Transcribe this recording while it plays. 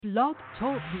Blog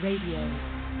Talk Radio.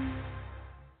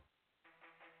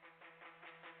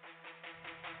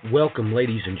 Welcome,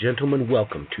 ladies and gentlemen,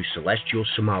 welcome to Celestial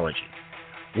Simology,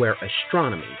 where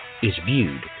astronomy is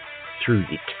viewed through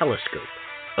the telescope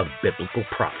of biblical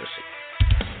prophecy.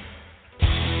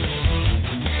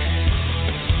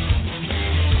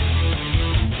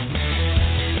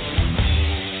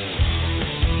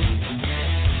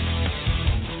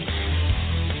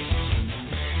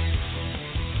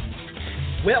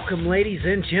 Welcome, ladies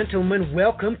and gentlemen,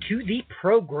 welcome to the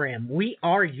program. We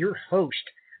are your host,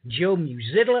 Joe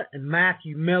Musitla and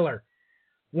Matthew Miller.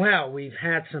 Well, we've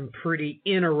had some pretty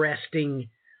interesting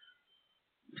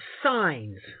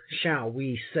signs, shall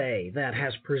we say, that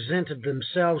has presented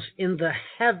themselves in the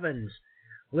heavens.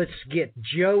 Let's get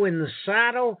Joe in the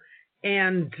saddle.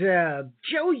 And, Joe,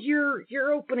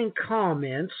 your opening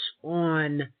comments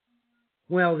on,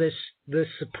 well, this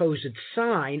supposed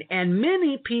sign, and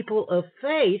many people of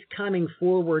faith coming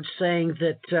forward saying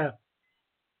that,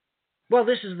 well,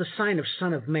 this is the sign of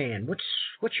Son of Man.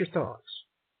 What's your thoughts?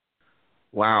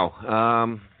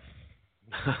 Wow.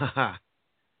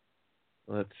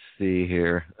 Let's see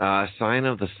here. Sign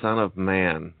of the Son of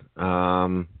Man.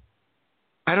 I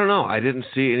don't know. I didn't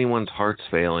see anyone's hearts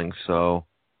failing, so...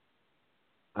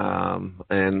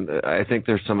 and I think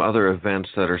there's some other events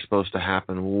that are supposed to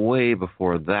happen way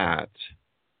before that.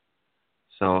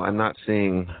 So I'm not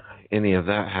seeing any of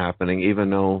that happening, even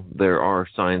though there are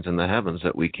signs in the heavens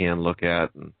that we can look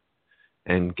at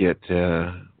and get,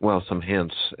 some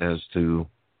hints as to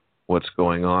what's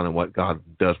going on and what God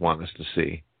does want us to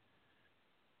see.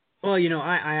 Well,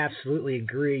 I absolutely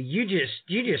agree. You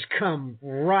just come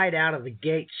right out of the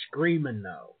gate screaming,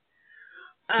 though.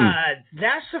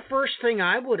 That's the first thing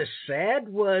I would have said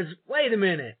was, wait a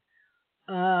minute.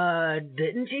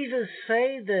 Didn't Jesus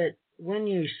say that when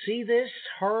you see this,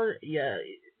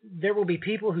 there will be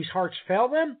people whose hearts fail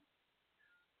them?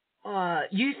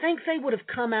 You think they would have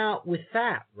come out with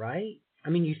that, right? I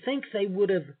mean, you think they would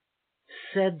have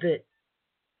said that,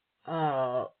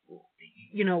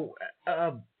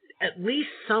 at least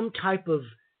some type of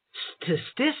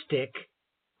statistic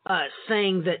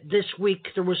saying that this week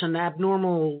there was an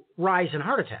abnormal rise in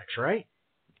heart attacks, right?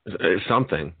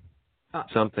 Something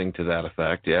to that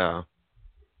effect, yeah.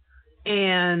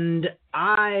 And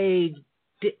I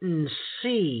didn't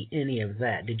see any of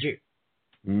that, did you?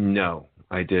 No,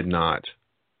 I did not.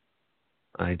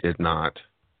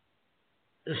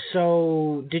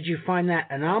 So, did you find that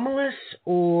anomalous,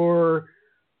 or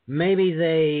maybe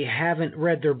they haven't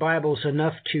read their Bibles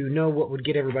enough to know what would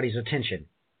get everybody's attention?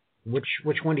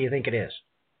 Which one do you think it is?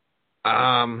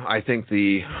 I think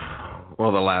the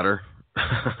latter.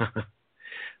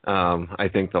 I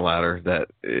think the latter. That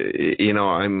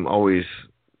I'm always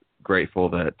grateful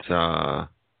that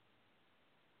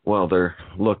they're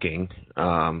looking.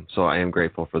 So I am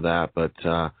grateful for that. But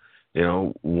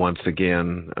once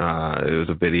again, it was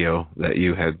a video that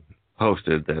you had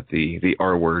posted that the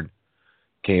R word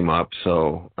came up.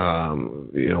 So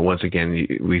once again,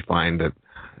 we find that.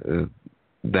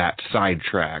 That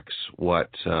sidetracks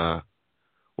what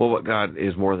God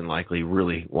is more than likely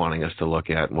really wanting us to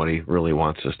look at and what He really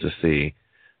wants us to see,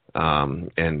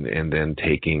 and then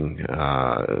taking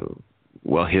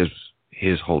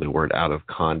His holy word out of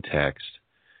context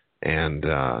and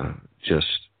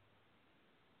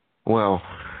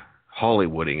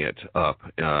Hollywooding it up,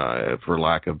 for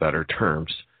lack of better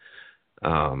terms,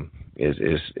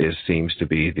 is seems to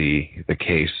be the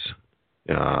case.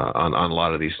 On a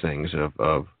lot of these things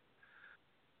of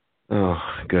oh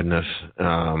goodness,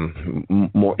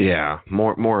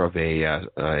 more of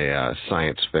a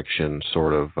science fiction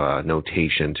sort of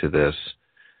notation to this,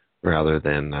 rather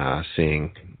than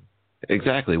seeing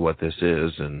exactly what this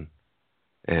is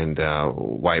and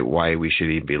why we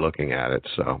should even be looking at it.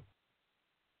 So,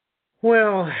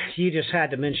 well, you just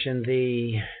had to mention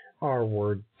the R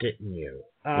word, didn't you?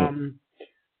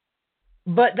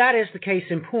 But that is the case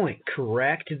in point,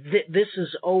 correct? This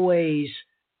is always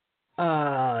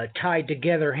tied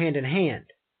together hand in hand.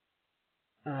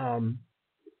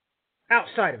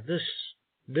 Outside of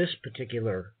this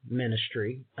particular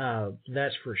ministry,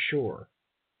 that's for sure.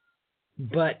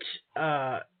 But,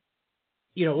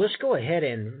 let's go ahead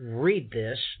and read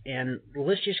this, and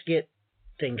let's just get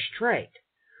things straight.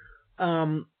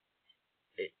 Number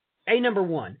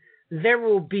 1. There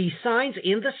will be signs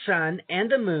in the sun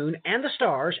and the moon and the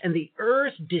stars, and the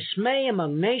earth dismay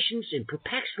among nations in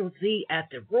perplexity at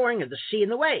the roaring of the sea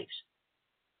and the waves.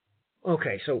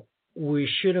 Okay, so we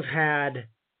should have had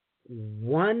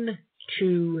 1,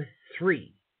 2,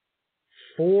 3,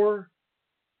 4,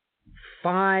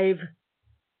 5,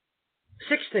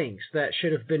 6 things that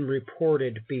should have been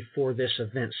reported before this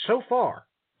event. So far,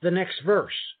 the next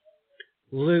verse,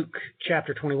 Luke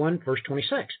chapter 21, verse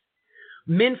 26.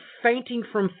 Men fainting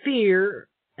from fear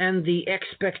and the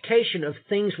expectation of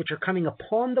things which are coming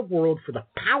upon the world, for the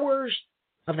powers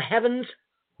of the heavens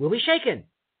will be shaken.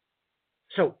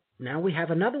 So now we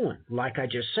have another one. Like I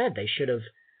just said, they should have,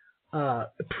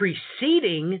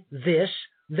 preceding this,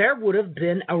 there would have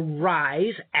been a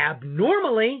rise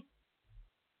abnormally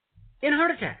in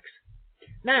heart attacks.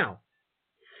 Now,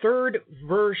 third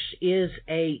verse is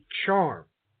a charm.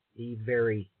 The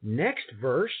very next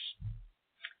verse,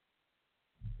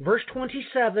 verse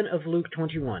 27 of Luke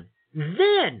 21.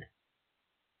 Then,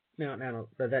 now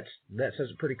that says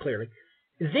it pretty clearly.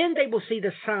 Then they will see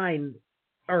the sign,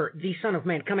 or the Son of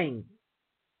Man coming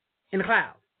in the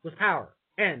cloud with power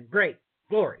and great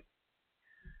glory.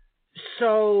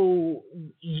 So,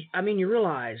 I mean, you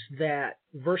realize that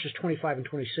verses 25 and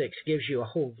 26 gives you a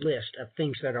whole list of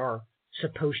things that are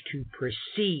supposed to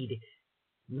precede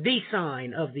the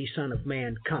sign of the Son of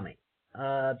Man coming.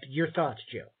 Your thoughts,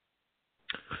 Joe?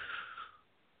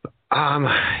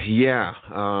 Yeah.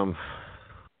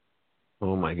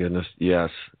 Oh my goodness.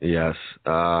 Yes. Just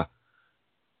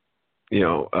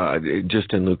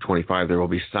in Luke 25, there will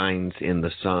be signs in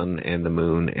the sun and the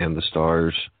moon and the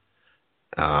stars,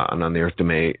 and on the earth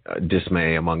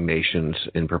dismay among nations,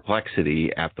 in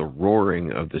perplexity at the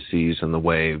roaring of the seas and the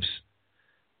waves.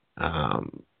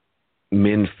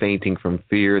 Men fainting from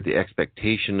fear, the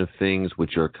expectation of things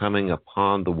which are coming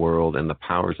upon the world, and the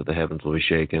powers of the heavens will be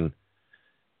shaken.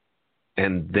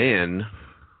 And then,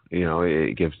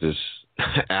 it gives this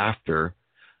after,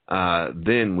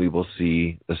 then we will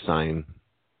see the sign,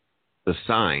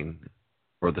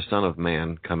 or the Son of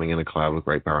Man coming in a cloud with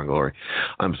great power and glory.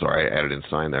 I'm sorry, I added in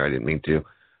sign there. I didn't mean to.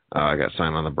 I got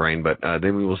sign on the brain. But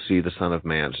then we will see the Son of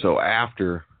Man. So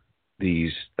after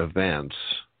these events,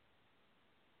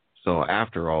 so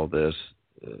after all this,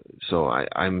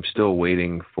 I'm still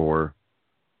waiting for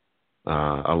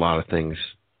a lot of things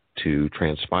to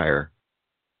transpire.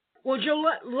 Well, Joe,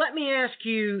 let me ask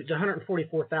you the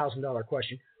 $144,000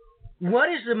 question.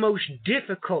 What is the most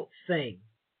difficult thing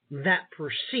that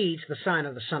precedes the sign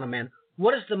of the Son of Man?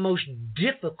 What is the most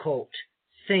difficult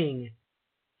thing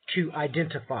to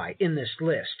identify in this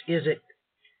list? Is it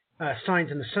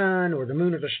signs in the sun, or the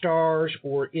moon, or the stars,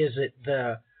 or is it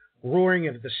the roaring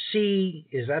of the sea?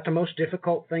 Is that the most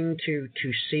difficult thing to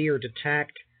see or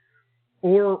detect?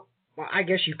 Or, I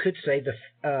guess you could say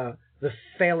the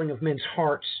failing of men's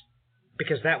hearts,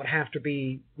 because that would have to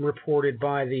be reported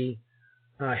by the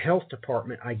health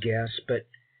department, I guess. But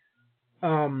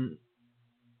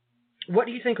what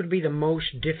do you think would be the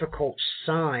most difficult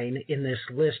sign in this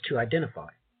list to identify?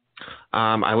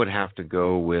 I would have to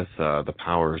go with the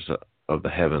powers of the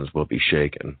heavens will be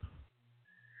shaken.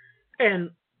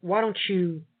 And why don't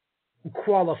you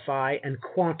qualify and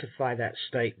quantify that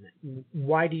statement?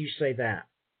 Why do you say that?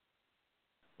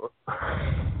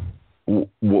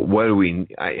 What do we?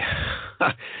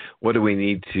 What do we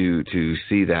need to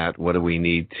see that? What do we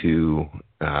need to?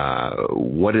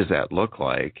 What does that look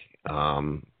like?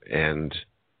 And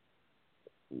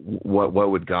what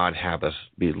would God have us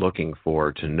be looking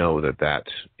for to know that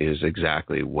is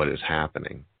exactly what is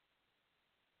happening?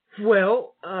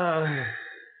 Well,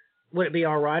 would it be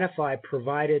all right if I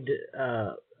provided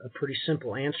a pretty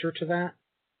simple answer to that?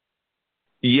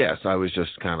 Yes, I was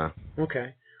just kind of...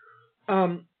 Okay.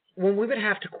 Well, we would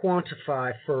have to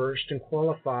quantify first and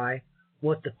qualify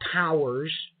what the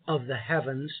powers of the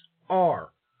heavens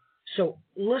are. So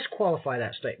let's qualify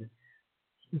that statement.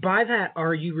 By that,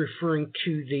 are you referring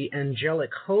to the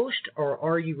angelic host, or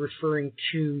are you referring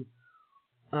to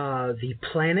the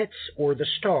planets or the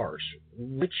stars?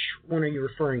 Which one are you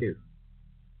referring to?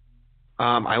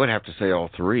 I would have to say all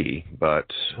three,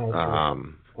 but...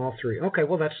 All three. Okay,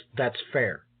 well, that's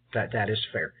fair. That is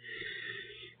fair.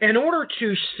 In order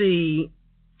to see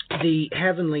the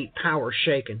heavenly power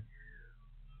shaken,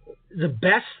 the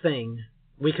best thing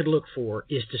we could look for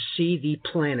is to see the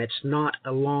planets not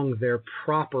along their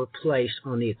proper place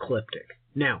on the ecliptic.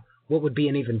 Now, what would be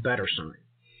an even better sign?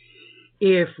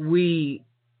 If we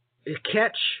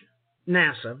catch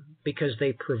NASA, because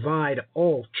they provide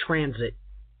all transit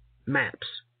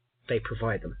maps, they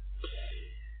provide them.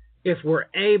 If we're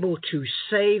able to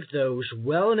save those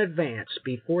well in advance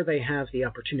before they have the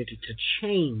opportunity to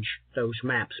change those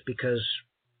maps, because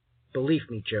believe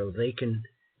me, Joe,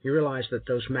 you realize that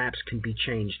those maps can be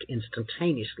changed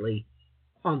instantaneously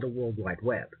on the World Wide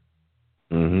Web.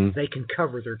 Mm-hmm. They can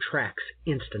cover their tracks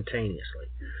instantaneously.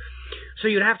 So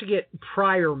you'd have to get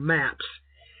prior maps,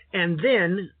 and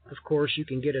then, of course, you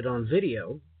can get it on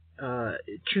video.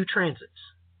 two transits.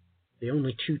 The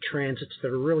only two transits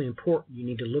that are really important. You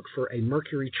need to look for a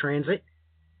Mercury transit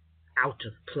out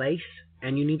of place,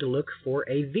 and you need to look for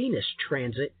a Venus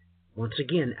transit, once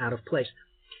again, out of place.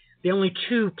 The only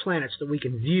two planets that we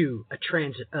can view a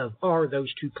transit of are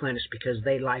those two planets because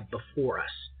they lie before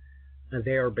us.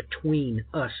 They are between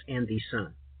us and the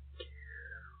sun.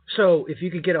 So if you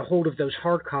could get a hold of those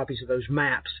hard copies of those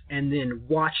maps and then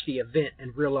watch the event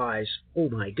and realize, oh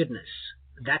my goodness,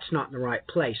 that's not in the right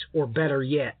place, or better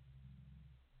yet,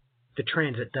 the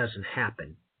transit doesn't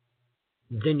happen,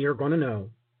 then you're going to know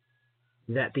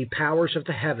that the powers of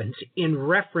the heavens, in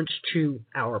reference to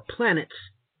our planets,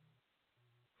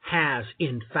 has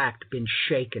in fact been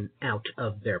shaken out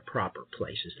of their proper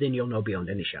places. Then you'll know beyond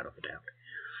any shadow of a doubt.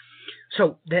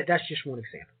 So that's just one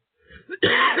example.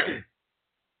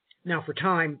 Now, for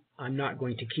time, I'm not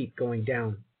going to keep going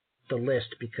down the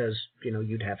list because,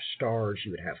 you'd have stars,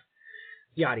 you would have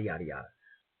yada, yada, yada.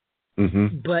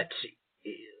 Mm-hmm. But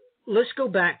let's go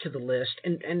back to the list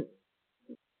and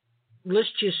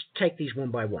let's just take these one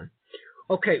by one.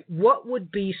 Okay, what would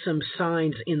be some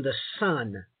signs in the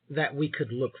sun that we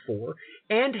could look for?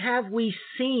 And have we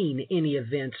seen any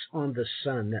events on the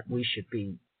sun that we should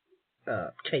be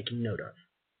taking note of?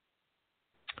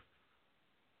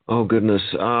 Oh, goodness.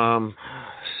 Signs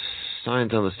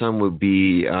on the sun would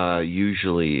be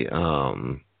usually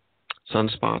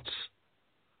sunspots,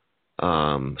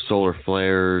 solar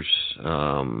flares,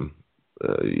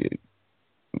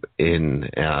 in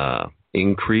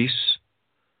increase.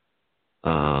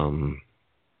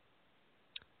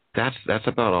 That's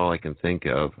about all I can think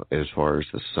of as far as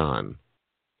the sun.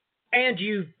 And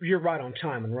you're right on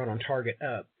time and right on target.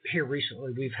 Here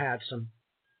recently we've had some,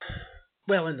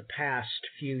 in the past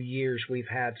few years we've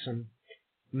had some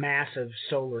massive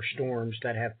solar storms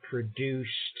that have produced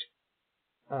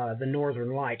the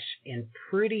northern lights in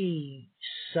pretty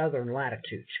southern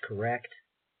latitudes, correct?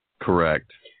 Correct.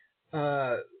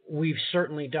 We've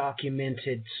certainly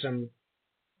documented some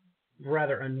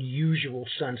rather unusual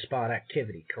sunspot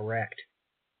activity, correct?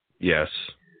 Yes.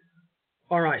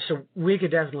 All right, so we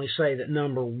could definitely say that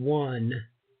number one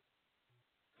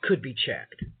could be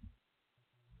checked.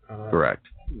 Correct.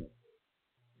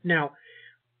 Now,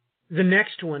 the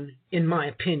next one, in my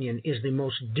opinion, is the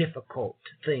most difficult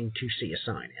thing to see a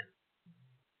sign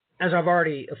in. As I've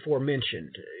already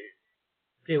aforementioned,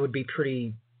 it would be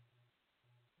pretty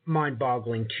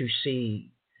mind-boggling to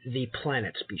see the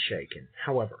planets be shaken.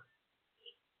 However,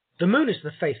 the moon is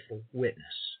the faithful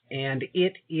witness, and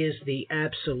it is the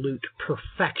absolute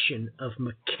perfection of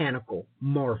mechanical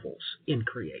marvels in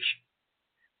creation.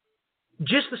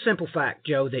 Just the simple fact,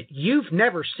 Joe, that you've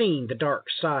never seen the dark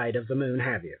side of the moon,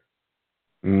 have you?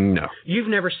 No. You've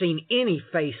never seen any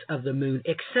face of the moon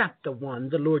except the one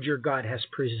the Lord your God has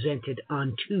presented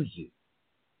unto you.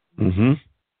 Mm-hmm.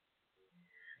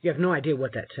 You have no idea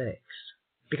what that takes.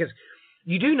 Because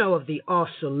you do know of the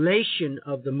oscillation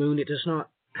of the moon. It does not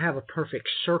have a perfect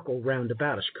circle round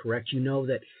about us, correct? You know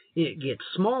that it gets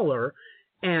smaller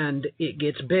and it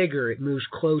gets bigger. It moves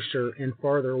closer and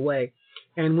farther away.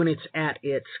 And when it's at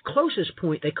its closest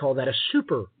point, they call that a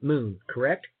super moon,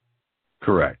 correct?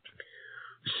 Correct.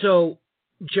 So,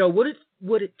 Joe, what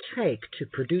would it take to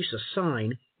produce a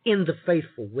sign in the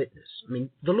faithful witness? I mean,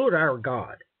 the Lord our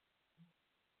God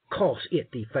calls it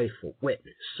the faithful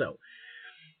witness. So,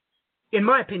 in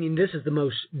my opinion, this is the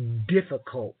most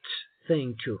difficult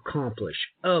thing to accomplish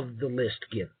of the list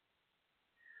given.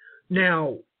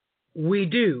 Now, we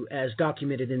do, as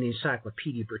documented in the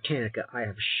Encyclopedia Britannica, I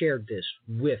have shared this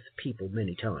with people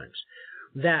many times,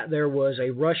 that there was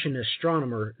a Russian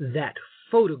astronomer that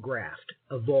photographed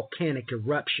a volcanic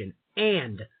eruption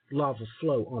and lava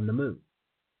flow on the moon.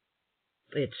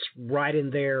 It's right in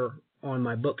there on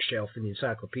my bookshelf in the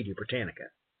Encyclopedia Britannica.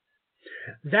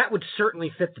 That would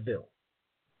certainly fit the bill.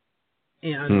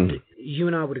 And you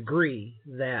and I would agree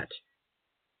that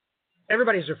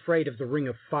everybody's afraid of the ring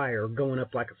of fire going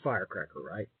up like a firecracker,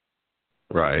 right?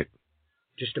 Right.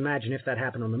 Just imagine if that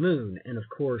happened on the moon. And, of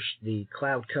course, the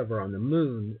cloud cover on the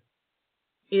moon,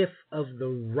 if of the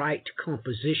right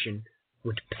composition,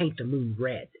 would paint the moon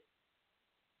red,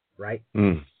 right?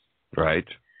 Right.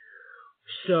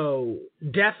 So,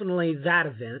 definitely that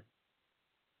event.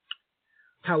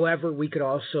 However, we could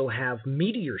also have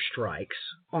meteor strikes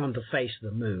on the face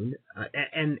of the moon.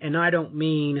 And I don't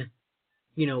mean,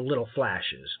 little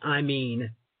flashes. I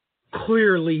mean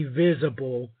clearly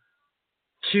visible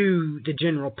to the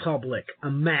general public,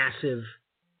 a massive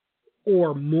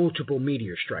or multiple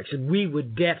meteor strikes. And we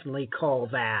would definitely call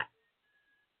that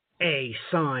a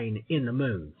sign in the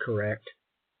moon, correct?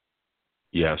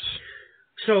 Yes.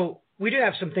 So we do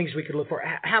have some things we could look for.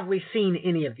 Have we seen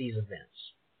any of these events?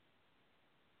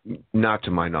 Not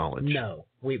to my knowledge. No,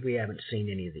 we haven't seen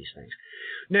any of these things.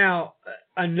 Now,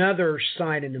 another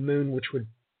sign in the moon which would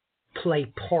play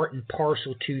part and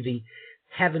parcel to the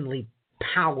heavenly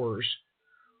powers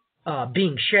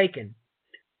being shaken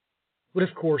would,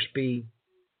 of course, be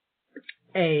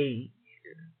a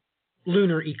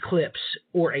lunar eclipse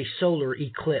or a solar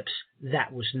eclipse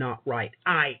that was not right,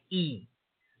 i.e.,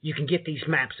 you can get these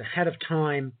maps ahead of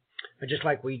time, just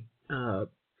like we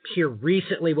here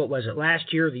recently. What was it,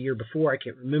 last year or the year before? I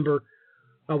can't remember.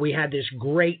 We had this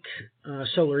great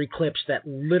solar eclipse that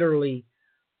literally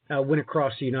went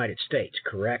across the United States,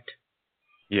 correct?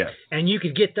 Yes. And you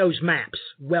could get those maps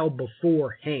well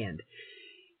beforehand.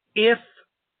 If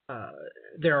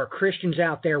there are Christians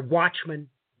out there, watchmen,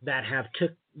 that have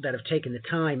taken the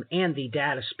time and the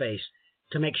data space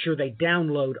to make sure they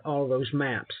download all those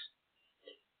maps.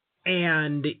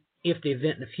 And if the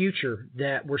event in the future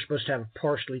that we're supposed to have a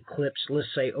partial eclipse, let's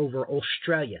say over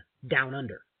Australia, down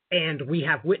under, and we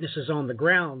have witnesses on the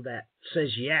ground that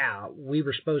says, yeah, we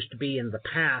were supposed to be in the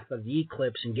path of the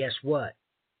eclipse, and guess what?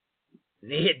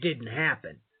 It didn't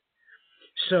happen.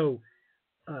 So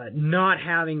not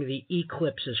having the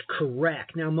eclipses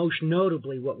correct. Now, most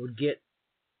notably, what would get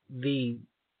the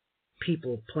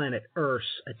people of planet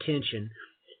Earth's attention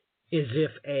is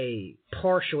if a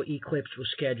partial eclipse was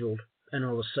scheduled and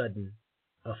all of a sudden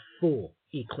a full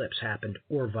eclipse happened,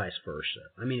 or vice versa.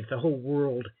 I mean, if the whole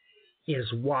world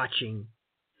is watching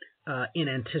in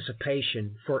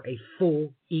anticipation for a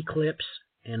full eclipse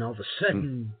and all of a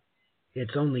sudden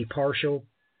it's only partial,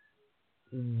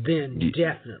 then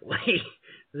definitely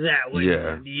that would,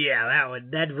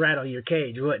 that'd rattle your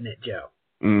cage, wouldn't it, Joe?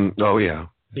 Oh, yeah.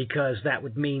 Because that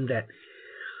would mean that,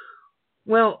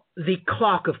 well, the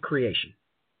clock of creation.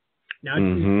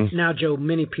 Now, Joe,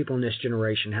 many people in this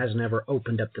generation has never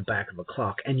opened up the back of a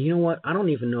clock. And you know what? I don't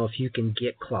even know if you can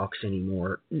get clocks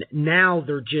anymore. Now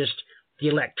they're just the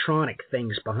electronic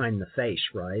things behind the face,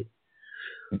 right?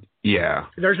 Yeah.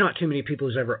 There's not too many people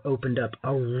who's ever opened up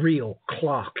a real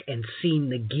clock and seen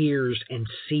the gears and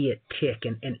see it tick.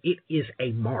 And it is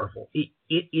a marvel. It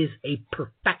is a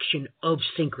perfection of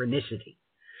synchronicity.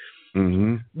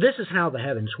 This is how the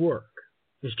heavens work.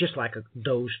 It's just like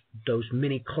those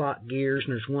mini clock gears,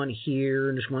 and there's one here,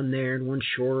 and there's one there, and one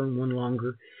shorter, and one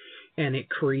longer, and it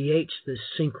creates this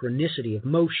synchronicity of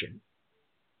motion.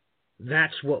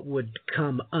 That's what would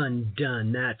come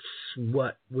undone. That's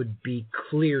what would be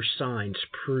clear signs,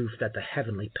 proof that the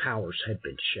heavenly powers had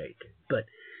been shaken. But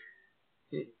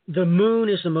the moon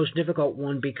is the most difficult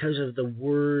one because of the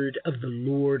word of the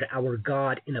Lord our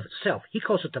God in of itself. He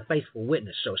calls it the faithful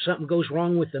witness. So if something goes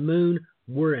wrong with the moon,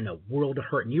 we're in a world of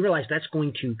hurt. And you realize that's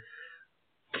going to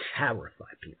terrify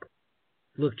people.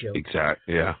 Look, Joe.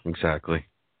 Exactly.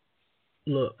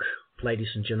 Look, ladies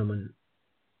and gentlemen,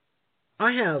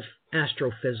 I have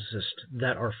astrophysicists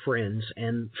that are friends,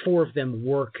 and 4 of them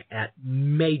work at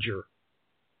major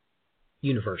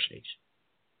universities.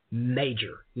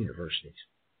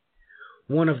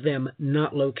 One of them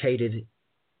not located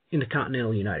in the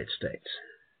continental United States.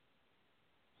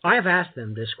 I have asked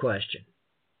them this question,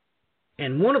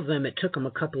 and one of them, it took them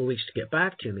a couple of weeks to get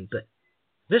back to me, but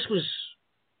this was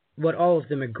what all of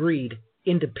them agreed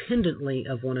independently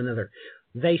of one another.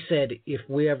 They said if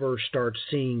we ever start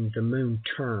seeing the moon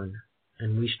turn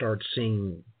and we start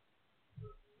seeing,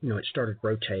 it started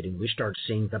rotating, we start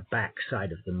seeing the back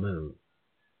side of the moon,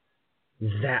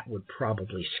 that would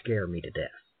probably scare me to death.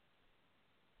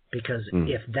 Because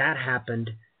if that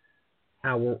happened,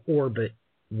 our orbit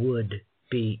would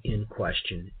be in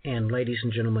question. And ladies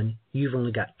and gentlemen, you've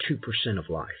only got 2% of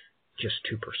life, just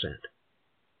 2%.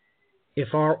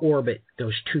 If our orbit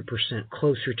goes 2%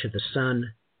 closer to the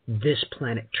sun, this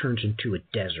planet turns into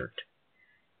a desert.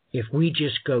 If we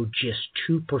just go just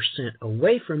 2%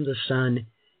 away from the sun,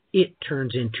 it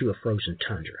turns into a frozen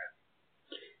tundra.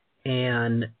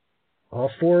 And all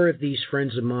 4 of these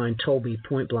friends of mine told me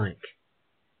point blank,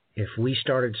 if we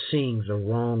started seeing the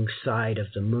wrong side of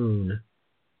the moon,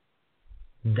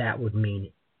 that would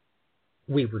mean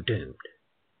we were doomed.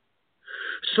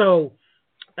 So,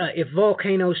 if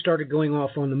volcanoes started going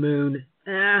off on the moon,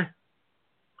 that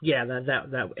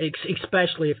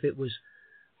especially if it was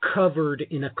covered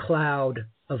in a cloud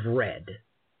of red,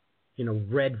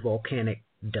 red volcanic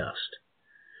dust.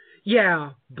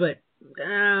 Yeah, but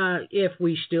if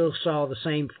we still saw the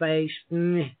same face,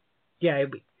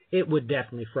 it would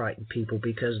definitely frighten people,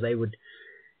 because they would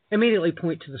immediately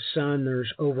point to the sun.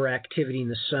 There's overactivity in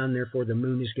the sun, therefore the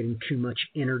moon is getting too much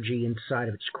energy inside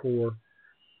of its core.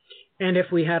 And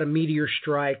if we had a meteor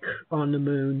strike on the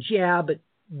moon, but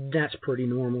that's pretty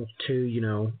normal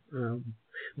too.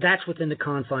 That's within the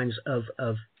confines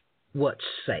of what's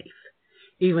safe.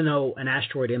 Even though an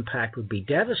asteroid impact would be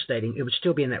devastating, it would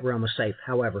still be in that realm of safe.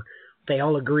 However, they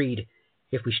all agreed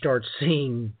if we start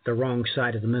seeing the wrong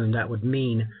side of the moon, that would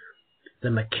mean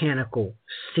the mechanical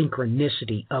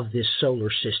synchronicity of this solar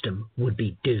system would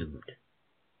be doomed.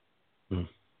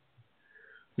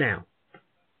 Now,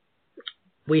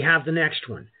 we have the next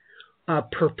one.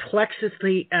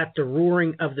 Perplexity at the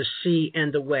roaring of the sea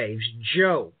and the waves.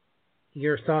 Joe,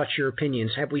 your thoughts, your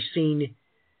opinions. Have we seen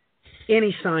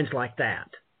any signs like that?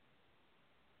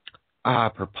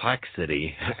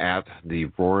 Perplexity at the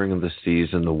roaring of the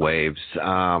seas and the waves.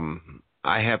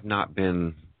 I have not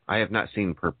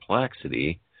seen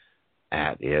perplexity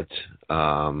at it.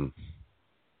 No.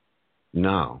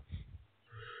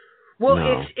 Well,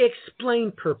 no.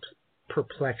 Explain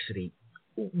perplexity.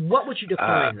 What would you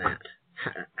define that?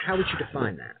 How would you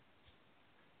define that?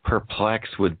 Perplex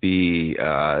would be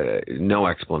no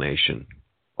explanation,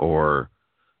 or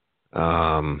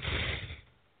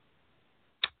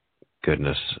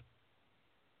goodness,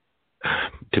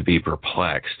 to be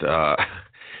perplexed.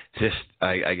 Just,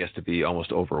 I guess, to be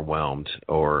almost overwhelmed,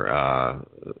 or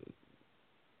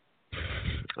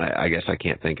I guess I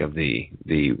can't think of the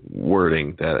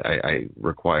wording that I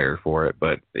require for it,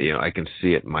 but I can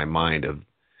see it in my mind.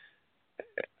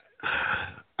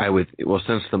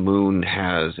 Since the moon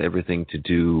has everything to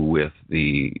do with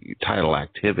the tidal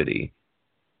activity,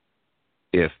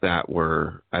 if that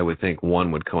were, I would think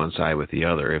one would coincide with the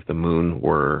other. If the moon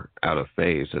were out of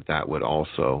phase, that would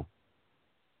also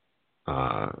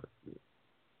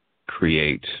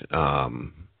create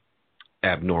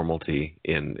abnormality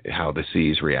in how the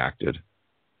seas reacted,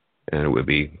 and it would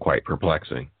be quite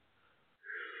perplexing.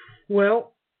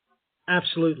 Well,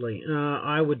 absolutely.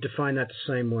 I would define that the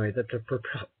same way, that the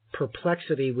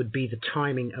perplexity would be the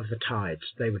timing of the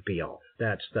tides. They would be off.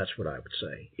 That's what I would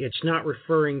say. It's not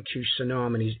referring to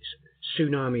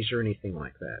tsunamis or anything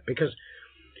like that, because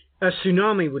a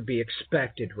tsunami would be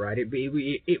expected, right?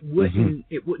 It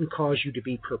wouldn't cause you to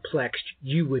be perplexed.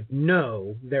 You would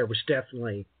know there was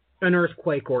definitely an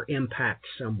earthquake or impact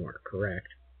somewhere, correct?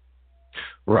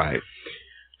 Right.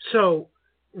 So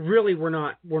really, we're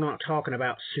not talking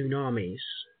about tsunamis.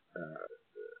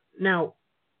 Now,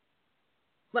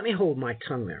 let me hold my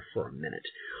tongue there for a minute.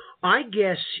 I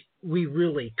guess we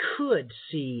really could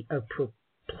see a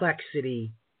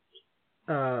perplexity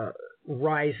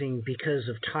rising because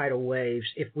of tidal waves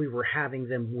if we were having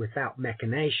them without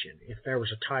mechanation. If there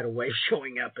was a tidal wave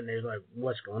showing up and they're like,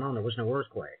 what's going on? There was no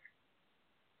earthquake.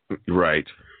 Right.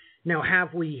 Now,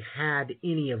 have we had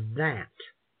any of that?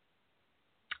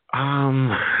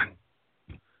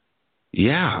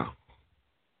 Yeah.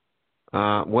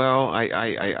 Well,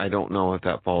 I don't know if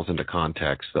that falls into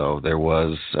context, though. There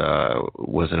was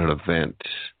an event.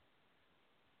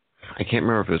 I can't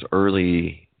remember if it was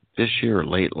early this year or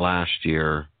late last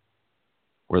year,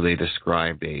 where they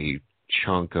described a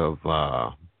chunk of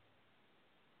a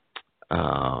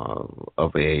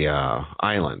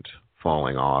island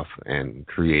falling off and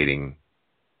creating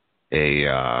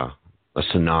a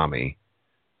tsunami,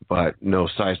 but no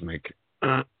seismic.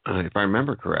 If I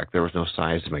remember correct, there was no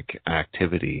seismic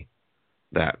activity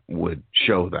that would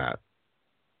show that,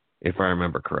 if I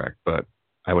remember correct. But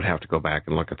I would have to go back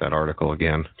and look at that article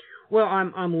again. Well,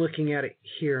 I'm looking at it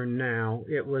here now.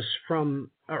 It was from,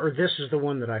 or this is the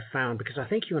one that I found, because I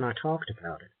think you and I talked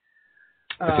about it.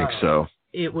 I think so.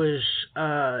 It was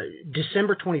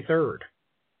December 23rd.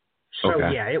 So,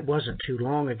 okay. Yeah, it wasn't too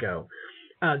long ago.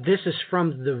 This is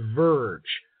from The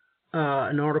Verge.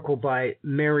 An article by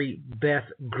Mary Beth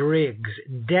Griggs.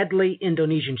 Deadly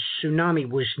Indonesian tsunami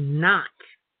was not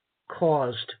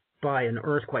caused by an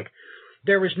earthquake.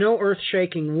 There was no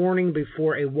earth-shaking warning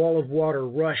before a wall of water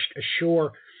rushed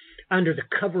ashore under the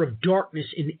cover of darkness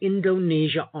in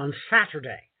Indonesia on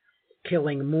Saturday,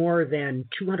 killing more than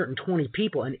 220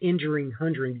 people and injuring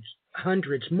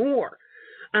hundreds more.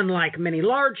 Unlike many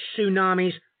large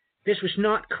tsunamis, this was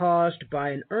not caused by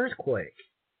an earthquake.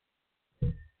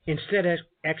 Instead,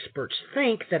 experts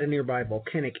think that a nearby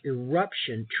volcanic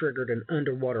eruption triggered an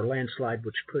underwater landslide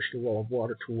which pushed the wall of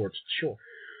water towards the shore.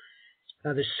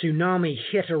 The tsunami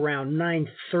hit around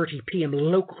 9:30 p.m.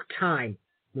 local time,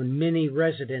 when many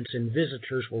residents and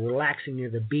visitors were relaxing near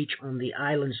the beach on the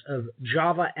islands of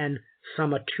Java and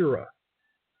Sumatra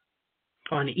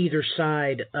on either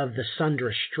side of the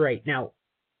Sunda Strait. Now,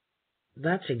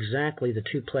 that's exactly the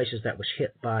two places that was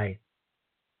hit by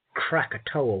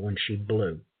Krakatoa when she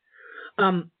blew.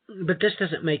 But this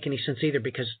doesn't make any sense either,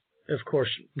 because, of course,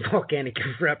 volcanic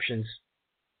eruptions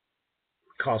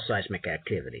cause seismic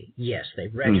activity. Yes, they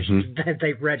register.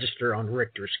 They register on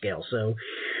Richter scale. So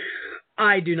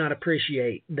I do not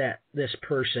appreciate that this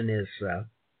person is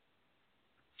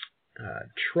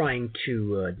trying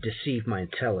to deceive my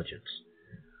intelligence.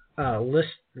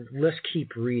 Let's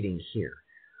keep reading here.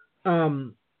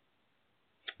 The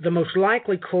most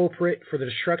likely culprit for the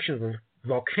destruction of the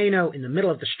volcano in the middle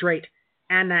of the strait,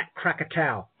 Anak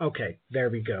Krakatau. Okay, there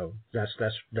we go. That's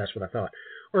what I thought.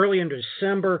 Early in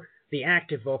December, the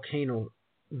active volcano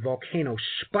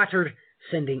sputtered,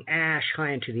 sending ash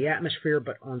high into the atmosphere,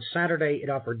 but on Saturday it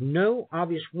offered no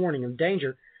obvious warning of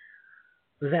danger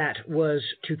that was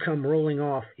to come rolling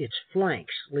off its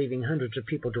flanks, leaving hundreds of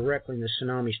people directly in the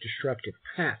tsunami's destructive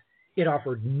path. It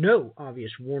offered no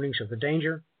obvious warnings of the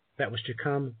danger that was to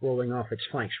come rolling off its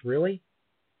flanks. Really?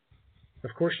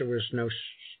 Of course there was no,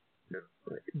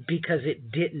 because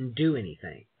it didn't do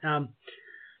anything.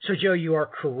 So, Joe, you are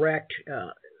correct.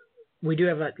 We do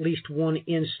have at least one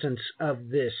instance of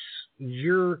this.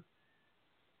 Your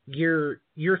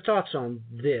thoughts on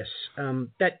this?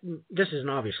 That this is an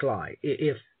obvious lie.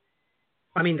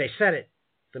 They said it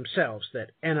themselves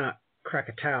that Anak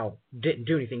Krakatau didn't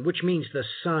do anything, which means the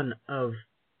son of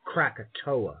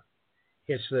Krakatoa.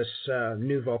 It's this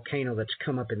new volcano that's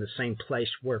come up in the same place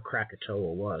where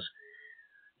Krakatoa was.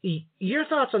 Your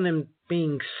thoughts on them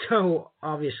being so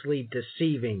obviously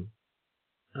deceiving,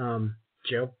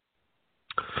 Joe?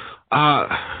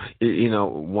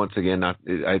 Once again,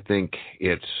 I think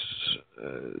it's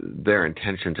their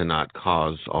intention to not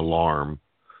cause alarm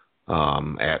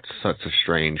at such a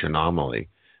strange anomaly.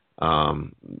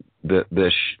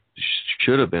 This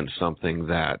should have been something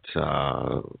that,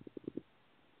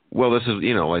 this is,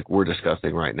 like we're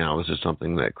discussing right now, this is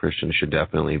something that Christians should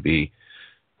definitely be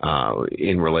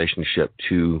in relationship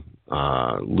to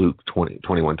Luke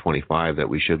 21:25 that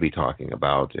we should be talking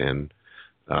about and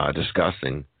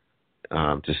discussing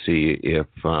to see if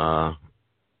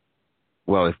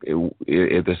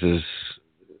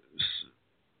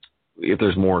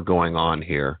there's more going on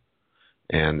here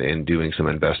and doing some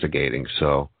investigating.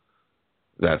 So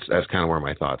that's kind of where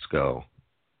my thoughts go.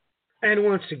 And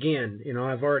once again,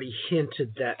 I've already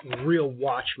hinted that Real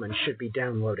Watchman should be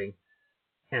downloading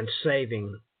and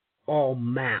saving all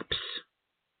maps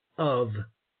of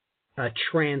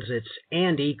transits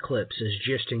and eclipses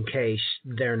just in case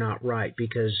they're not right,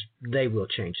 because they will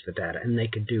change the data and they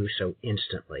could do so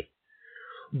instantly.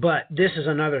 But this is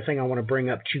another thing I want to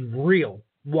bring up to Real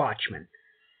Watchman.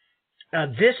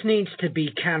 This needs to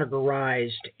be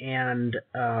categorized and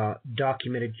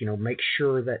documented, make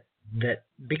sure that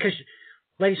because,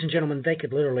 ladies and gentlemen, they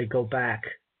could literally go back,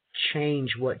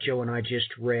 change what Joe and I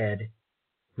just read,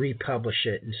 republish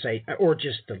it and say, or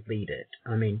just delete it.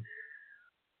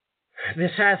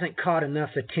 This hasn't caught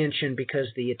enough attention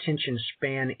because the attention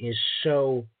span is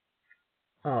so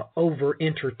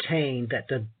over-entertained that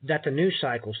the news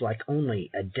cycle's like only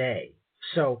a day.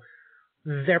 So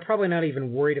they're probably not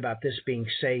even worried about this being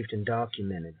saved and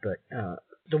documented. But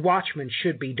the Watchman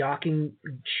should be documenting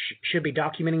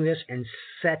this and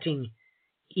setting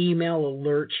email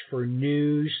alerts for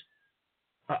news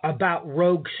about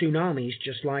rogue tsunamis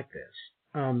just like this.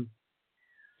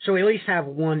 So we at least have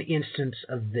one instance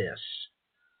of this,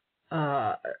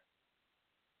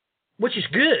 which is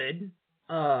good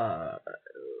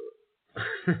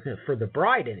for the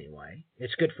bride anyway.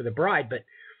 It's good for the bride, but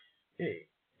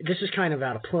this is kind of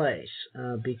out of place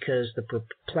because the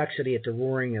perplexity at the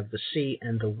roaring of the sea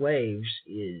and the waves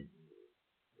is...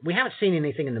 We haven't seen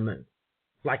anything in the moon.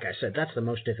 Like I said, that's the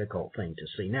most difficult thing to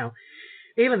see. Now,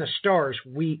 even the stars,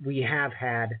 we have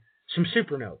had some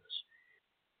supernovas.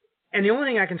 And the only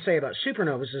thing I can say about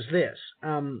supernovas is this.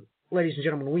 Ladies and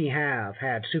gentlemen, we have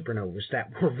had supernovas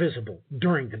that were visible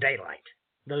during the daylight.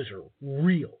 Those are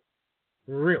real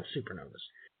supernovas.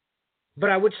 But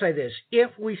I would say this.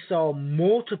 If we saw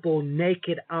multiple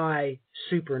naked eye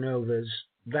supernovas,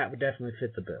 that would definitely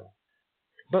fit the bill.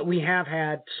 But we have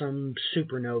had some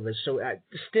supernovas, so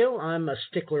still I'm a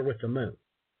stickler with the moon.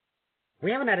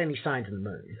 We haven't had any signs of the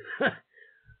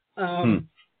moon.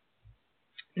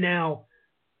 Now,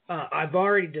 I've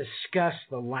already discussed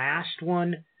the last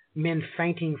one, men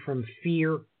fainting from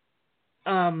fear.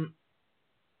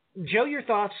 Joe, your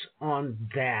thoughts on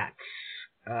that?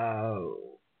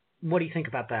 What do you think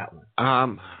about that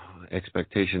one?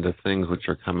 Expectations of things which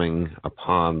are coming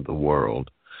upon the world.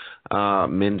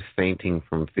 Men fainting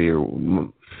from fear,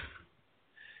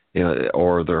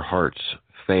 or their hearts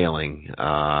failing.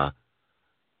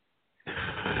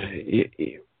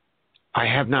 I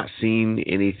have not seen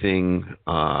anything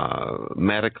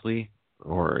medically,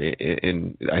 or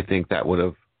I think that would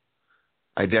have.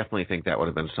 I definitely think that would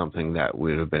have been something that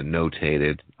would have been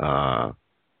notated,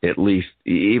 at least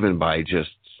even by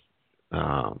just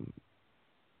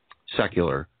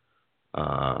secular,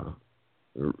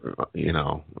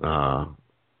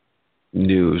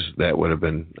 news that would have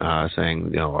been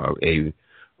saying, a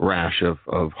rash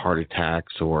of heart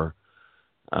attacks or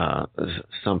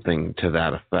something to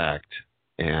that effect.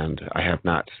 And I have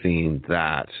not seen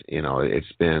that.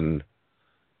 It's been,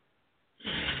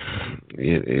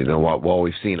 while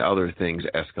we've seen other things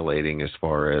escalating as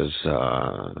far as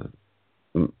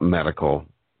medical,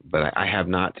 but I have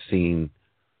not seen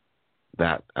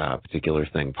that particular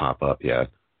thing pop up yet.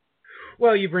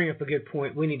 Well, you bring up a good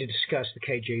point. We need to discuss the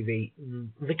KJV.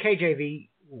 The KJV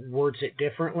words it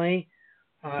differently.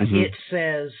 It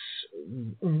says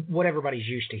what everybody's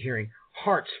used to hearing,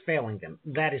 hearts failing them.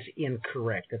 That is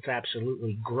incorrect. That's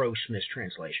absolutely gross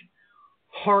mistranslation.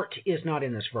 Heart is not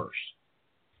in this verse.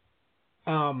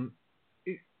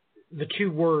 The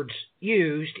two words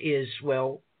used is,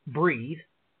 breathe,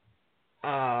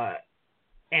 and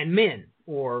men,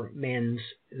 or men's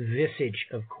visage,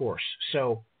 of course.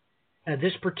 So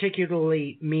this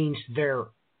particularly means their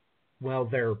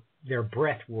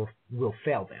breath will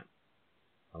fail them.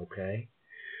 Okay.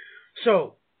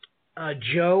 So,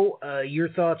 Joe, your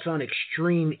thoughts on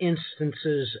extreme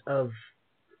instances of,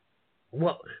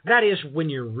 that is when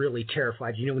you're really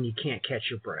terrified, when you can't catch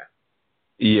your breath.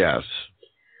 Yes.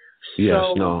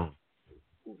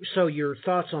 So your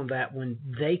thoughts on that, when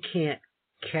they can't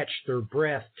catch their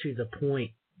breath to the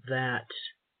point that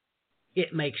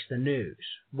it makes the news.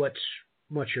 What's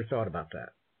your thought about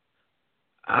that?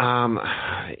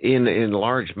 In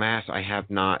large mass, I have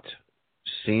not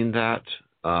seen that.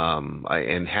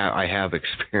 I have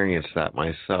experienced that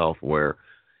myself, where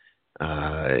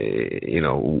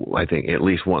I think at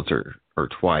least once or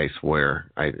twice,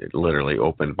 where I literally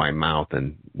opened my mouth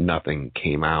and nothing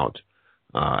came out.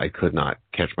 I could not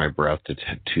catch my breath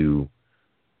to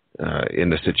in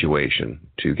the situation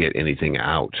to get anything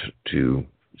out, to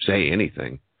say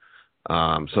anything.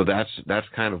 So that's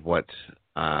kind of what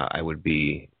I would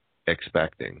be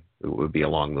expecting. It would be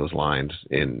along those lines,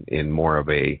 in more of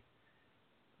a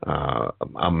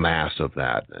mass of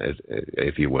that,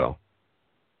 if you will.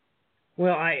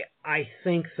 Well, I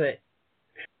think that,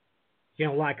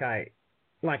 like I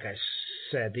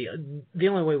said, the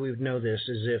only way we would know this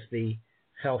is if the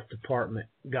health department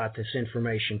got this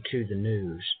information to the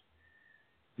news.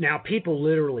 Now, people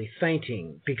literally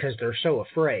fainting because they're so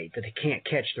afraid that they can't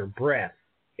catch their breath,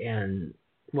 and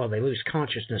they lose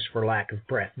consciousness for lack of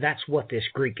breath. That's what this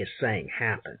Greek is saying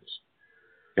happens.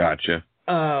 Gotcha.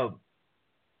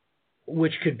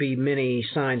 Which could be many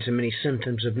signs and many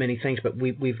symptoms of many things, but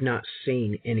we've not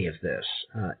seen any of this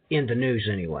in the news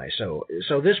anyway. So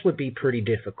this would be pretty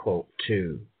difficult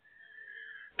to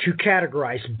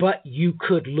categorize, but you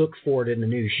could look for it in the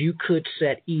news. You could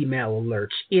set email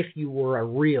alerts if you were a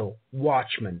real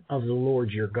watchman of the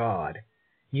Lord your God.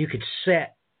 You could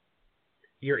set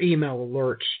your email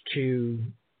alerts to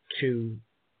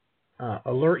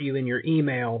alert you in your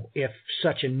email if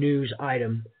such a news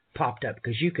item popped up,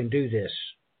 because you can do this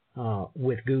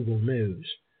with Google News.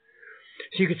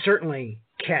 So you could certainly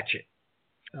catch it.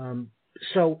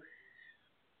 So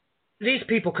these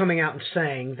people coming out and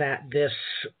saying that this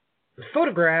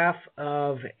photograph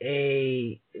of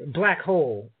a black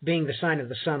hole being the sign of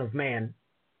the Son of Man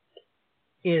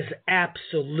is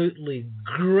absolutely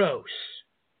gross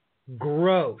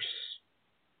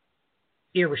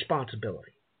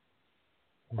irresponsibility.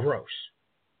 Gross.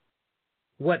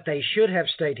 What they should have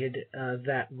stated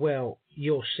that,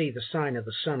 you'll see the sign of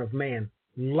the Son of Man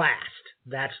last.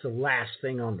 That's the last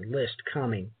thing on the list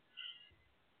coming.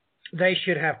 They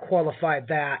should have qualified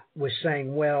that with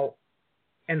saying,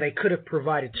 and they could have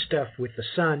provided stuff with the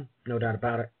sun, no doubt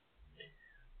about it.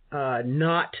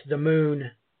 Not the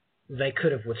moon. They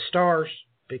could have with stars,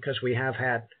 because we have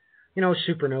had,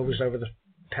 supernovas over the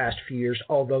past few years,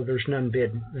 although there's none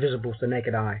been visible to the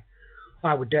naked eye.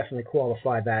 I would definitely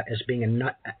qualify that as being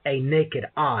a naked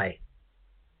eye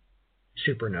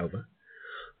supernova.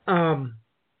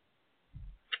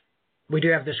 We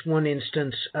do have this one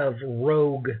instance of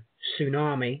rogue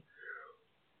tsunami,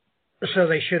 so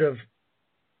they should have,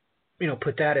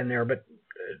 put that in there. But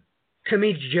to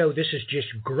me, Joe, this is just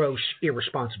gross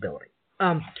irresponsibility.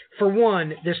 For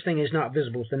one, this thing is not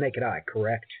visible to the naked eye,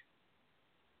 correct?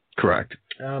 Correct.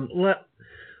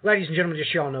 Ladies and gentlemen,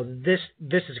 just so y'all know, this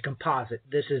is a composite.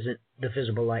 This isn't the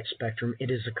visible light spectrum.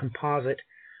 It is a composite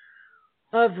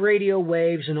of radio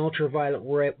waves and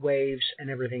ultraviolet waves and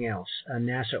everything else.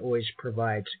 NASA always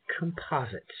provides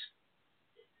composites.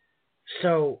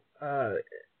 So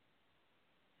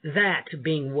that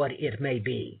being what it may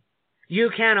be. You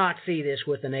cannot see this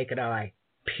with the naked eye,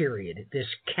 period. This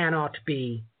cannot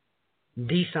be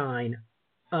the sign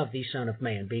of the Son of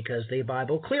Man, because the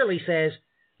Bible clearly says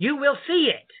you will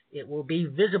see it. It will be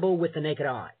visible with the naked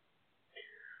eye.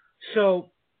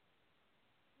 So,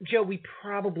 Joe, we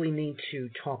probably need to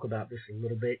talk about this a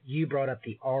little bit. You brought up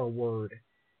the R word.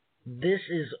 This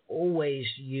is always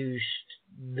used,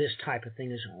 this type of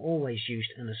thing is always used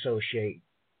in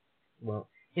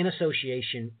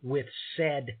association with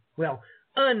said,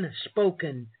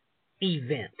 unspoken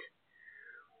event.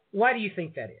 Why do you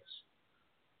think that is?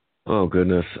 Oh,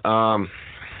 goodness. I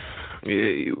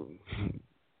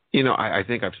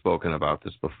think I've spoken about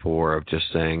this before, of just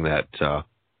saying that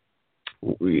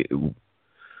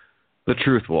the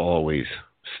truth will always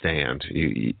stand.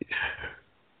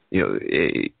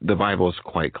 The Bible is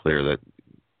quite clear that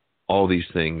all these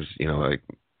things, like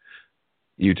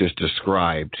you just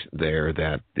described there,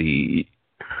 that they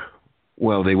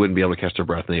wouldn't be able to catch their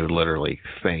breath and they would literally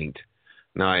faint.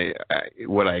 Now,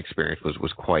 what I experienced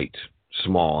was quite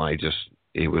small.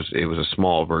 It was a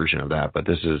small version of that, but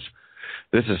this is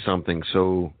something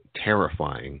so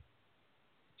terrifying,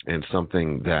 and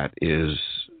something that is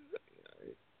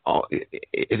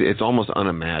it's almost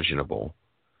unimaginable,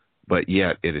 but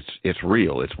yet it's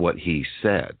real. It's what he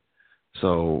said.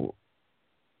 So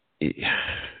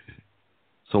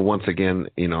once again,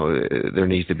 there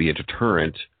needs to be a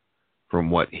deterrent from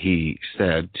what he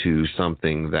said to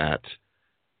something that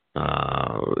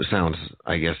sounds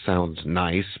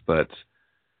nice, but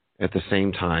at the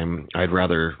same time, I'd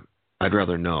rather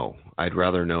know. I'd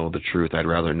rather know the truth. I'd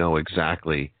rather know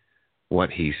exactly what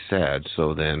he said.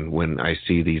 So then when I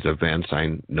see these events,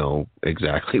 I know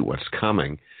exactly what's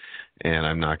coming, and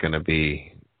I'm not going to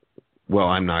be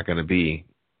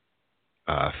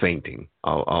fainting.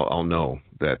 I'll know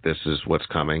that this is what's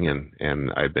coming,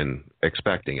 and I've been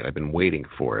expecting it. I've been waiting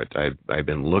for it. I've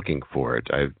been looking for it.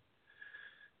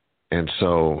 And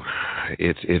so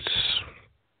it's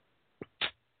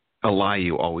a lie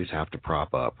you always have to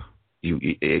prop up.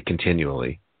 It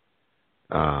continually.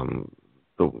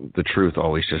 The truth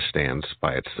always just stands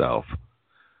by itself.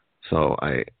 So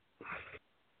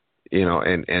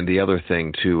and the other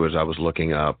thing too is I was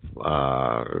looking up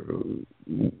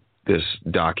this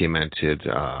documented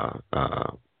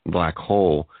black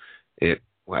hole.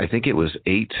 I think it was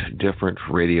 8 different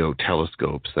radio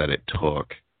telescopes that it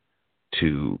took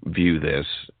to view this.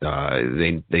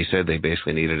 They said they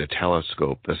basically needed a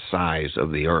telescope the size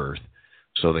of the Earth,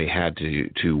 so they had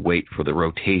to wait for the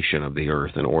rotation of the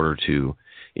Earth in order to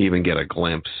even get a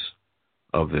glimpse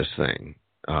of this thing.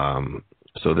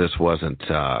 So this wasn't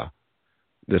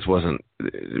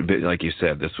like you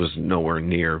said. This was nowhere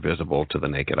near visible to the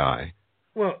naked eye.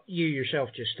 Well, you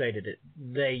yourself just stated it.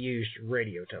 They used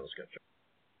radio telescopes.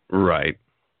 Right.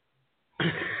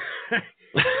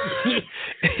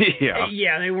 Yeah.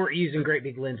 Yeah, they weren't using great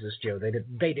big lenses, Joe. They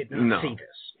did not see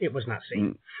this. It was not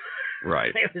seen.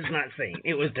 Right. It was not seen.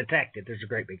 It was detected. There's a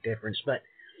great big difference. But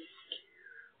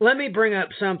let me bring up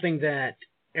something that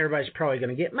everybody's probably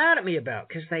going to get mad at me about,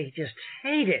 because they just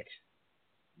hate it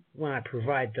when I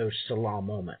provide those salah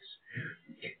moments.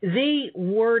 The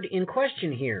word in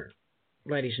question here,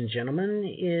 ladies and gentlemen,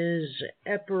 is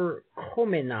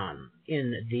eperkomenon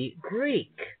in the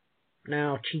Greek.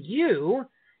 Now, to you,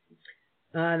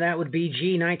 that would be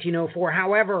G1904.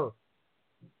 However,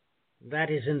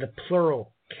 that is in the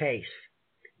plural case.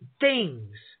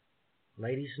 Things,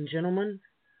 ladies and gentlemen.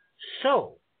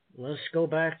 So, let's go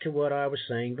back to what I was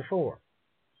saying before.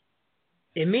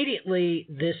 Immediately,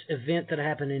 this event that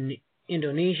happened in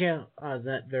Indonesia,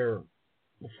 that they're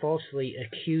falsely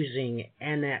accusing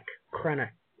Anak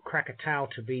Krakatau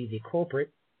to be the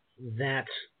culprit, that's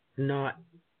not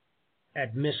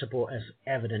admissible as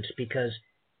evidence, because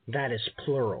that is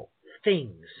plural.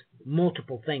 Things,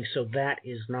 multiple things, so that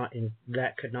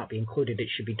could not be included. It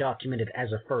should be documented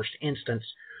as a first instance.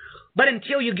 But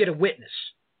until you get a witness.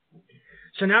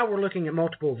 So now we're looking at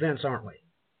multiple events, aren't we?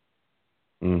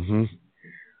 Mm-hmm.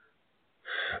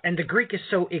 And the Greek is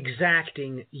so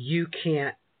exacting, you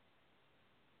can't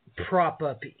prop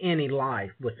up any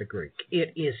lie with the Greek.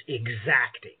 It is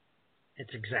exacting.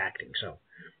 It's exacting. So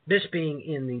this being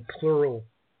in the plural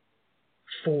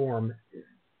form,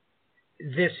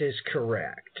 this is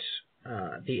correct.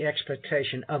 The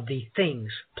expectation of the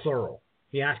things, plural.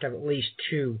 You have to have at least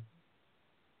 2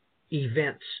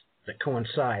 events that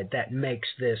coincide. That makes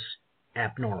this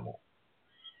abnormal.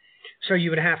 So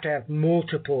you would have to have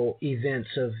multiple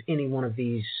events of any one of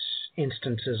these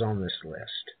instances on this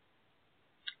list.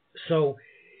 So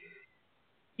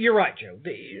you're right, Joe.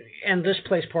 And this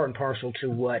plays part and parcel to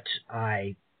what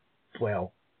I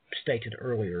stated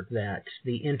earlier that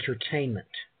the entertainment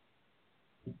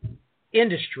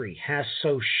industry has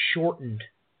so shortened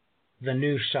the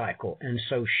news cycle and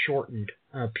so shortened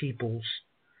people's,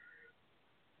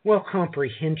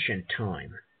 comprehension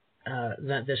time,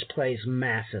 that this plays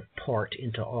massive part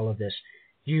into all of this.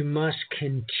 You must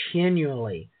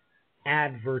continually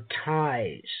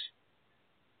advertise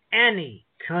any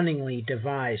cunningly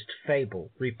devised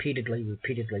fable repeatedly.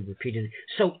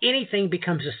 So anything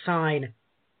becomes a sign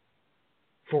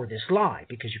for this lie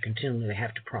because you continually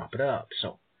have to prop it up.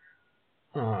 So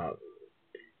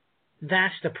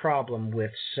that's the problem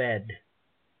with said,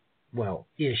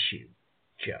 issue,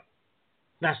 Joe.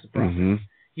 That's the problem. Mm-hmm.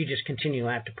 You just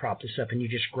continually have to prop this up and you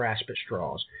just grasp at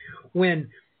straws. When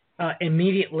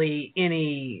immediately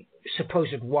any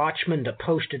supposed watchman that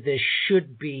posted this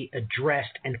should be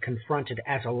addressed and confronted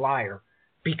as a liar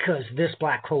because this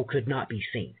black hole could not be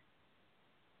seen.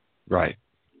 Right.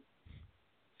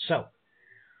 So,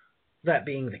 that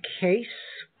being the case,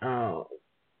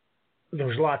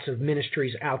 there's lots of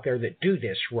ministries out there that do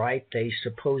this, right? They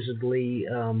supposedly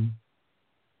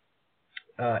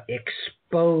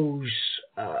expose,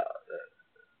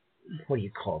 what do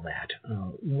you call that?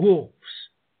 Wolves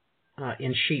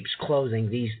in sheep's clothing,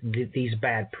 these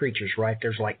bad preachers, right?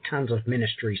 There's like tons of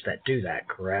ministries that do that,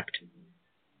 correct?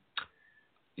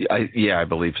 I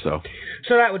believe so.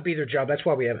 So that would be their job. That's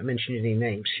why we haven't mentioned any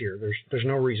names here. There's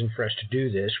no reason for us to do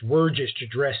this. We're just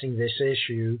addressing this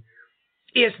issue.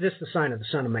 Is this the sign of the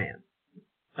Son of Man?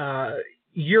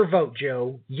 Your vote,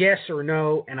 Joe, yes or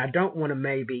no, and I don't want a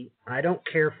maybe. I don't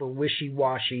care for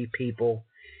wishy-washy people.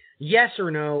 Yes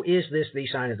or no, is this the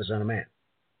sign of the Son of Man?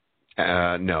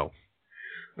 No.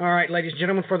 All right, ladies and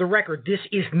gentlemen, for the record, this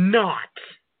is not,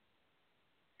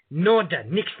 nada,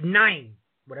 nix, nein,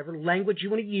 whatever language you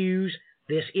want to use,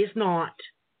 this is not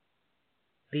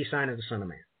the sign of the Son of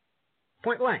Man.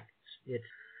 Point blank.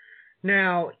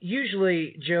 Now,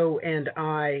 usually Joe and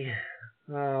I,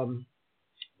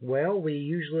 we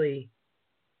usually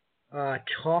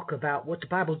talk about what the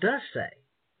Bible does say.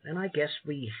 And I guess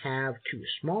we have, to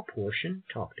a small portion,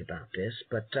 talked about this,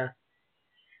 but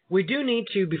we do need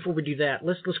to, before we do that,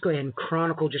 let's go ahead and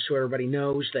chronicle just so everybody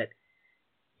knows that,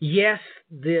 yes,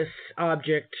 this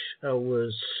object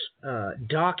was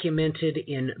documented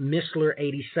in Missler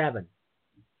 87.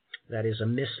 That is a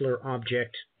Missler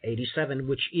object 87,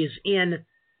 which is in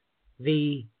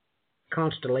the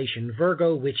constellation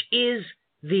Virgo, which is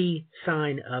the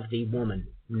sign of the woman.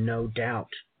 No doubt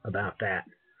about that.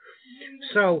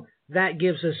 So that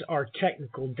gives us our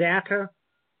technical data.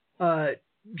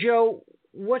 Joe,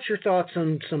 what's your thoughts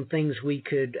on some things we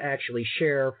could actually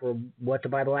share for what the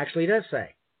Bible actually does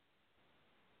say?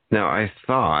 Now, I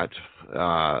thought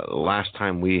last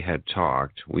time we had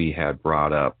talked, we had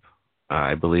brought up,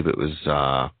 I believe it was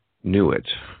Newitt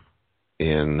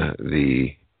in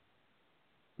the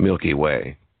Milky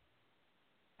Way,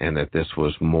 and that this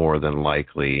was more than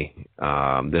likely,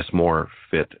 this more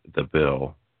fit the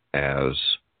bill as,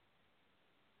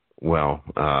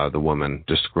 the woman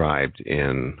described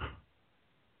in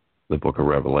the book of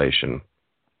Revelation,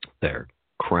 there,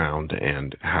 crowned,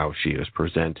 and how she is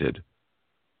presented.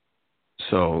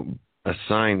 So, a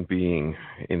sign being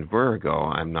in Virgo,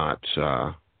 I'm not,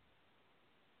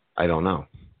 I don't know.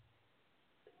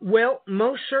 Well,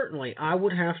 most certainly, I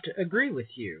would have to agree with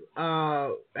you.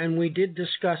 And we did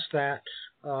discuss that,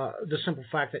 the simple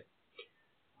fact that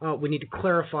we need to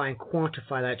clarify and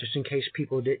quantify that just in case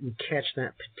people didn't catch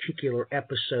that particular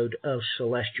episode of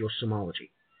Celestial Simology.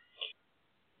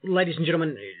 Ladies and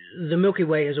gentlemen, the Milky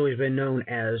Way has always been known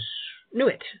as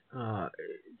Newitt.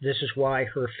 This is why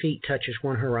her feet touches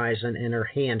one horizon and her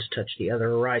hands touch the other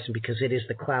horizon, because it is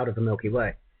the cloud of the Milky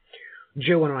Way.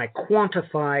 Joe and I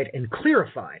quantified and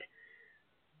clarified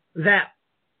that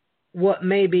what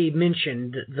may be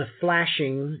mentioned, the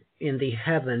flashing in the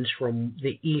heavens from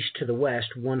the east to the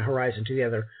west, one horizon to the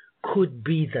other, could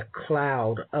be the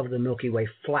cloud of the Milky Way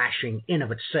flashing in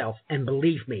of itself. And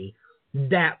believe me,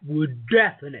 that would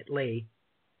definitely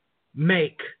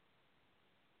make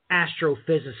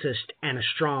astrophysicists and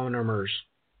astronomers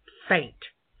faint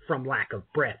from lack of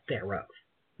breath thereof.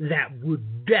 That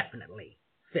would definitely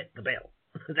fit the bill.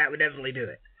 That would definitely do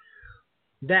it.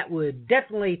 That would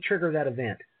definitely trigger that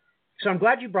event. So I'm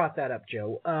glad you brought that up,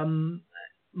 Joe.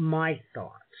 My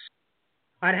thoughts.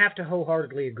 I'd have to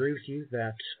wholeheartedly agree with you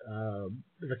that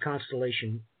the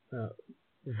constellation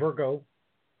Virgo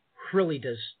really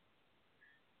does.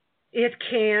 It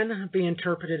can be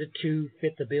interpreted to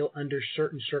fit the bill under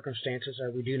certain circumstances.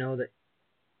 We do know that,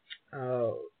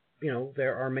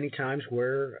 there are many times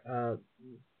where,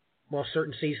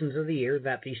 certain seasons of the year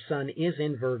that the sun is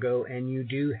in Virgo, and you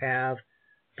do have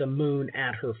the moon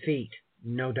at her feet.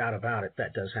 No doubt about it,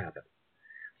 that does happen.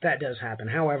 That does happen.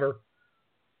 However,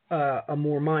 a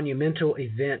more monumental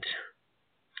event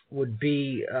would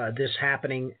be this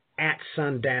happening at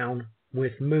sundown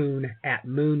with moon at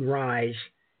moonrise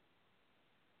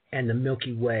and the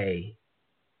Milky Way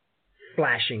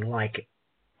flashing like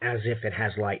as if it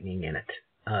has lightning in it.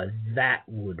 That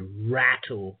would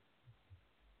rattle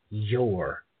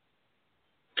your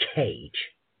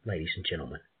cage, ladies and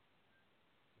gentlemen.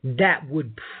 That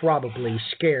would probably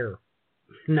scare.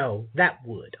 No, that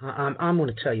would. I'm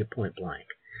going to tell you point blank.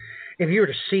 If you were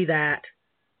to see that,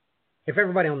 if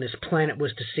everybody on this planet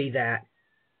was to see that,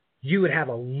 you would have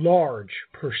a large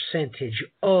percentage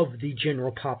of the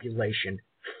general population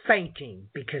fainting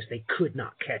because they could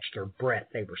not catch their breath.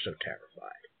 They were so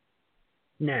terrified.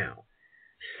 Now,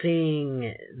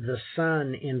 seeing the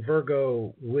sun in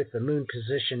Virgo with the moon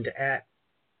positioned at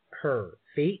her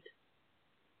feet,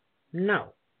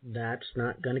 no, that's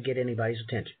not going to get anybody's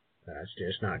attention. That's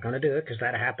just not going to do it because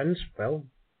that happens, well,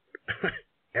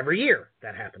 every year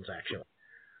that happens, actually.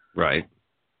 Right.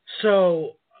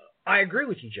 So I agree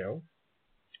with you, Joe.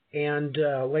 And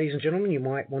ladies and gentlemen, you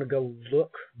might want to go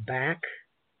look back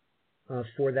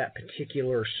for that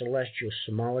particular celestial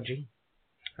symbology.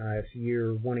 If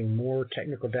you're wanting more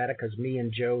technical data, because me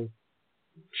and Joe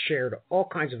shared all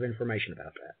kinds of information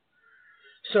about that.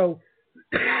 So,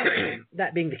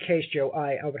 that being the case, Joe,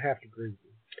 I would have to agree with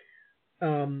you.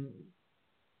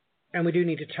 And we do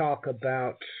need to talk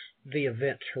about the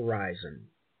event horizon,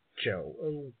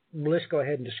 Joe. Let's go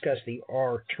ahead and discuss the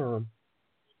R term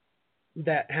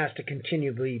that has to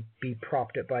continually be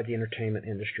propped up by the entertainment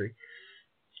industry.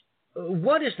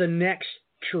 What is the next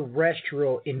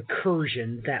terrestrial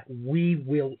incursion that we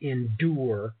will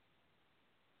endure?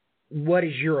 What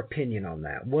is your opinion on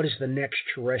that? What is the next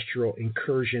terrestrial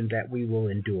incursion that we will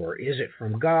endure? Is it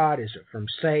from God? Is it from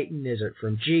Satan? Is it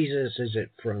from Jesus? Is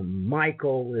it from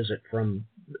Michael? Is it from...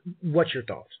 What's your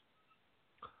thoughts?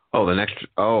 Oh, the next...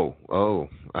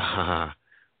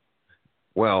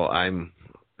 Well, I'm...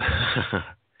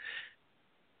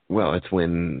 Well, it's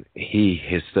when he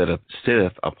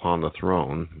sitteth upon the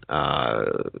throne.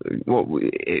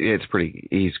 It's pretty...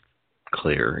 He's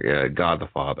clear. God the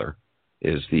Father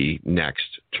is the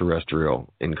next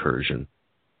terrestrial incursion.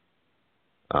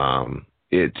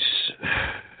 It's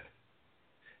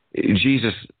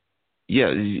Jesus.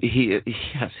 Yeah, he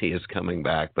is coming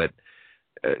back, but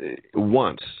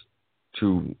once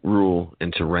to rule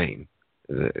and to reign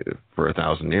for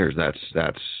 1,000 years. That's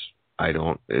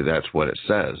what it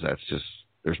says. That's just,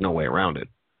 there's no way around it.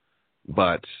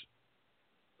 But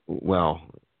well,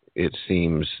 it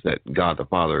seems that God the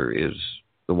Father is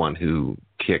the one who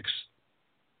kicks.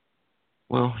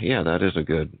 Well, yeah, that is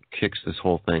kicks this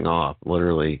whole thing off,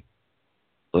 literally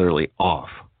off.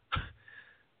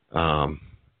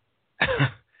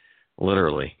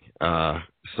 Literally.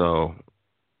 So,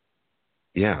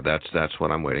 yeah, that's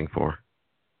what I'm waiting for.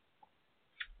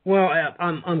 Well,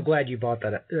 I'm glad you brought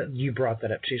that up. You brought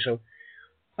that up too. So,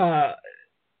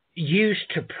 used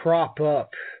to prop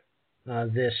up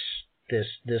this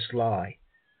lie.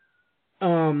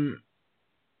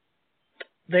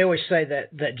 They always say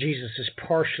that Jesus is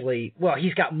partially, well,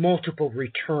 he's got multiple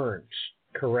returns,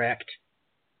 correct?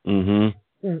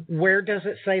 Mm-hmm. Where does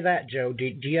it say that, Joe? Do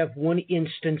you have one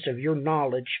instance of your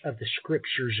knowledge of the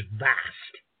Scriptures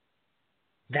vast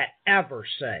that ever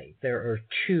say there are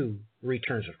two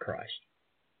returns of Christ?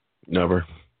 Never.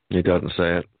 He doesn't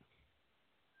say it.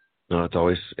 No, it's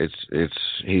always,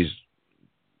 he's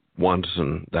once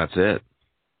and that's it.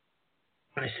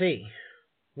 I see.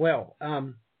 Well,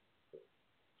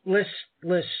 let's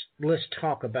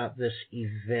talk about this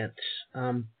event.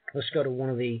 Let's go to one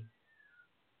of the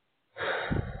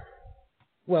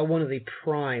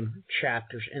prime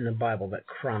chapters in the Bible that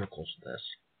chronicles this.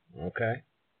 Okay.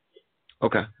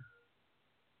 Okay.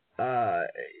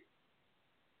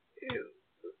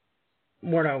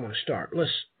 Where do I want to start?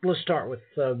 Let's start with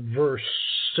verse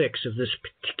 6 of this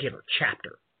particular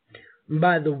chapter.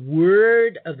 By the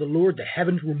word of the Lord the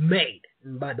heavens were made,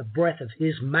 and by the breath of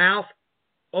his mouth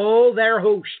all their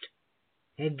host.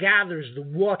 He gathers the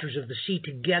waters of the sea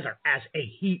together as a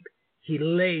heap. He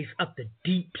lays up the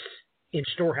deeps in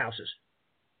storehouses.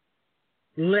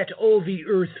 Let all the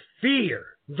earth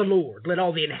fear the Lord. Let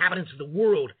all the inhabitants of the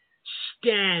world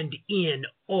stand in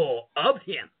awe of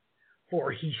him.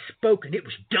 For he spoke, and it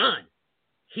was done.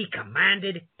 He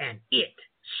commanded, and it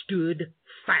stood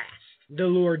fast. The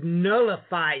Lord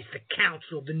nullifies the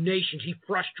counsel of the nations. He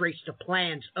frustrates the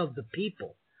plans of the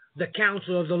people. The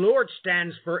counsel of the Lord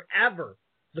stands forever.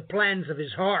 The plans of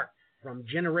his heart from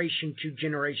generation to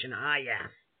generation.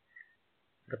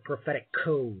 the prophetic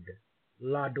code,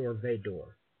 Lador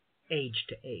Vedor, age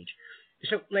to age.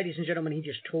 So, ladies and gentlemen, he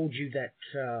just told you that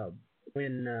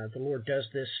when the Lord does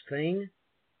this thing,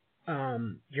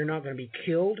 you're not going to be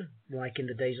killed like in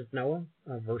the days of Noah.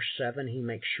 Verse 7, he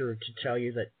makes sure to tell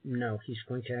you that, no, he's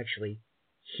going to actually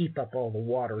heap up all the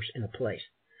waters in a place.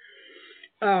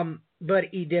 But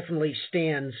he definitely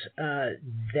stands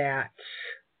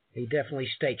he definitely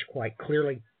states quite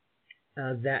clearly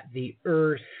that the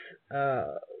earth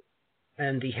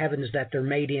and the heavens that they're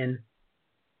made in,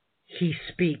 he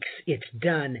speaks, it's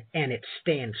done, and it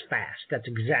stands fast. That's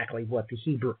exactly what the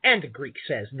Hebrew and the Greek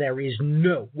says. There is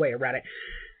no way around it.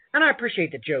 And I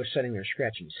appreciate that Joe's sitting there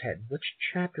scratching his head. Which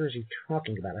chapter is he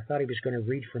talking about? I thought he was going to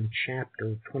read from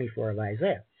chapter 24 of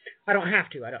Isaiah. I don't have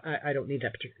to. I don't need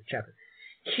that particular chapter.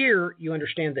 Here, you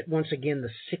understand that once again, the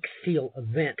sixth seal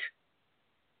event.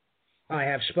 I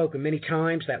have spoken many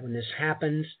times that when this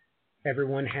happens,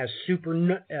 everyone has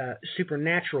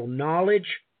supernatural knowledge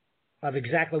of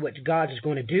exactly what God is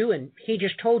going to do, and he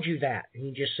just told you that.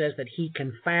 He just says that he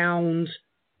confounds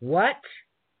what?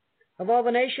 Of all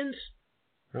the nations?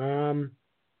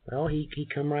 Well, he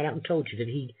come right out and told you that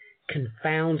he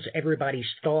confounds everybody's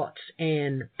thoughts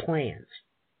and plans.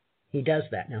 He does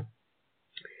that now.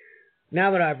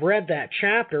 Now that I've read that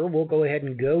chapter, we'll go ahead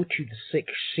and go to the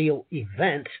sixth seal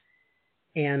event.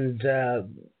 And,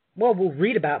 we'll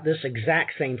read about this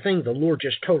exact same thing the Lord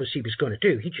just told us he was going to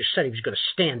do. He just said he was going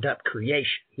to stand up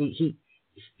creation.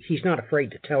 He's not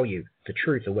afraid to tell you the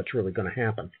truth of what's really going to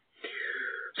happen.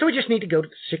 So we just need to go to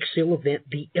the sixth seal event,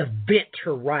 the event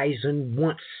horizon,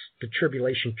 once the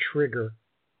tribulation trigger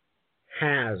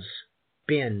has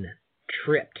been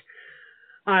tripped.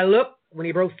 I looked when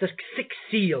he broke the sixth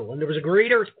seal, and there was a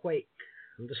great earthquake,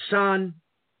 and the sun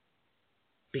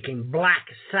became black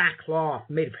as sackcloth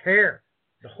made of hair.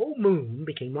 The whole moon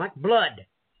became like blood,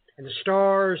 and the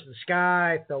stars in the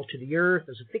sky fell to the earth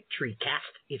as a fig tree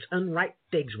cast its unripe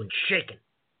figs when shaken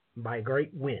by a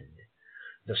great wind.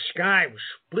 The sky was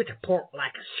split apart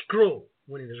like a scroll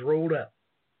when it is rolled up,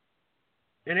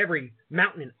 and every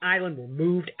mountain and island were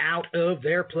moved out of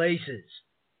their places.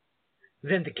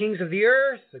 Then the kings of the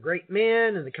earth, the great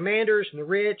men, and the commanders, and the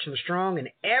rich, and the strong, and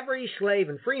every slave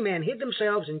and free man hid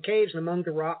themselves in caves and among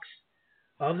the rocks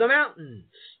of the mountains.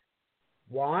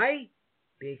 Why?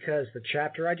 Because the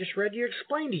chapter I just read you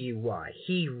explained to you why.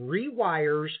 He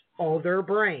rewires all their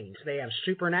brains. They have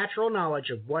supernatural knowledge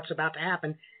of what's about to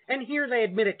happen, and here they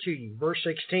admit it to you. Verse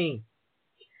 16.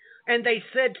 And they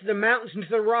said to the mountains and to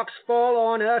the rocks, fall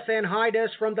on us and hide us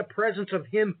from the presence of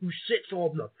him who sits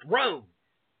on the throne,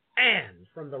 and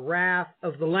from the wrath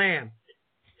of the Lamb.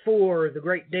 For the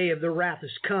great day of the wrath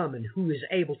is come, and who is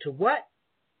able to what?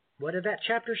 What did that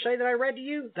chapter say that I read to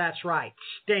you? That's right,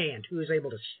 stand. Who is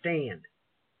able to stand?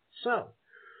 So,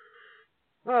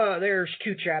 there's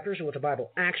two chapters of what the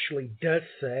Bible actually does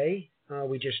say.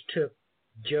 We just took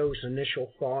Joe's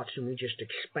initial thoughts and we just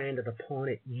expanded upon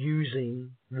it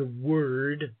using the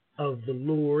word of the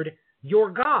Lord, your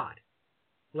God.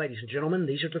 Ladies and gentlemen,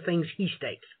 these are the things he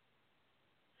states.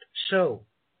 So,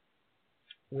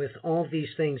 with all these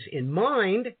things in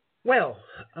mind,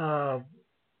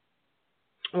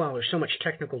 there's so much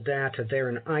technical data there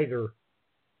in either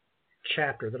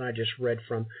chapter that I just read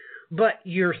from. But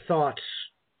your thoughts,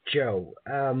 Joe,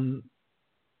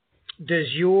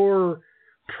 does your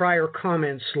prior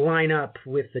comments line up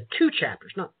with the two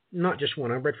chapters? Not just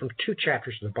one. I read from two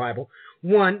chapters of the Bible.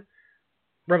 One,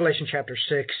 Revelation chapter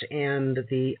 6, and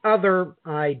the other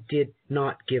I did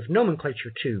not give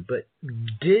nomenclature to, but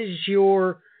does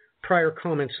your prior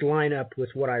comments line up with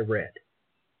what I read?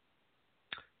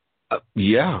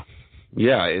 Yeah,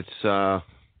 it's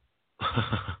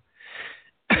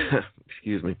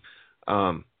excuse me.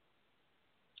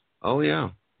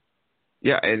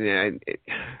 Yeah, and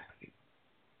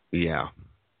yeah,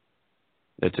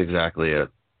 that's exactly it.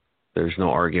 There's no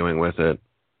arguing with it.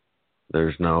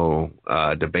 There's no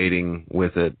debating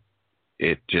with it.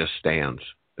 It just stands.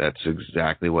 That's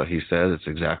exactly what he says. It's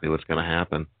exactly what's going to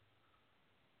happen.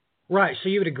 Right, so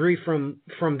you would agree from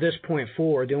this point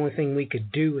forward, the only thing we could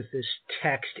do with this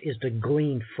text is to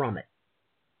glean from it.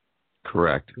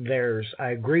 Correct. I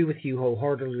agree with you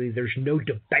wholeheartedly. There's no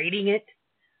debating it.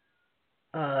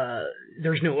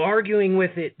 There's no arguing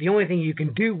with it. The only thing you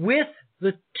can do with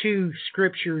the two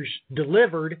scriptures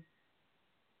delivered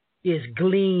is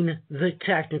glean the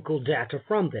technical data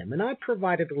from them. And I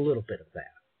provided a little bit of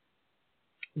that.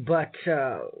 But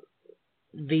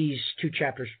these two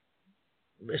chapters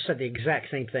said the exact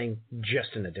same thing, just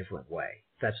in a different way.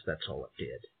 That's all it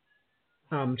did.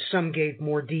 Some gave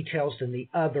more details than the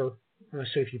other.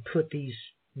 So if you put these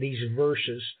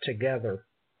verses together,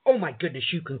 oh my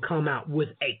goodness, you can come out with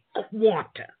a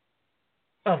quanta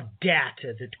of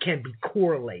data that can be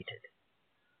correlated,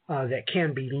 that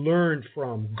can be learned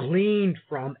from, gleaned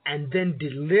from, and then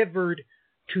delivered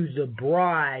to the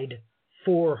bride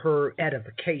for her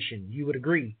edification. You would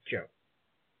agree, Joe?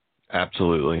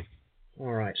 Absolutely.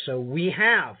 All right, so we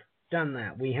have done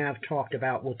that. We have talked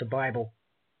about what the Bible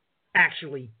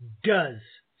actually does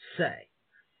say.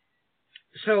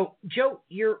 So, Joe,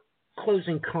 your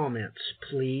closing comments,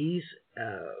 please,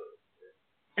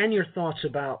 and your thoughts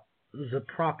about the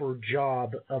proper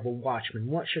job of a watchman.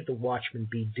 What should the watchman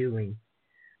be doing,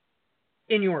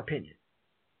 in your opinion?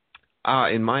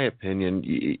 In my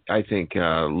opinion, I think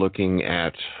looking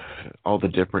at all the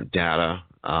different data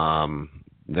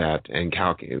not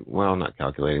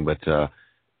calculating, but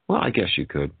I guess you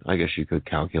could. I guess you could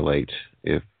calculate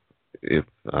if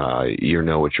you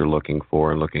know what you're looking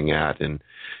for and looking at, and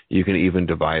you can even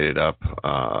divide it up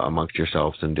amongst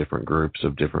yourselves in different groups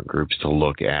to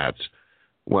look at.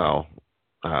 Well,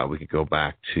 we could go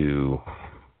back to.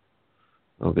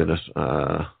 Oh goodness,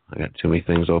 I got too many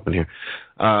things open here.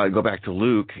 Go back to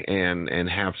Luke and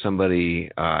have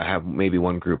somebody have maybe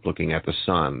one group looking at the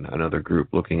sun, another group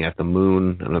looking at the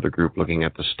moon, another group looking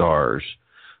at the stars,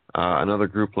 another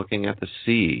group looking at the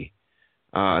sea,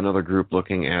 another group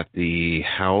looking at the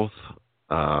health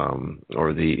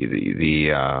or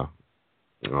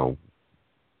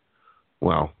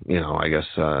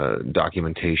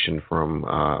documentation from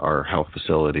our health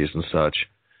facilities and such,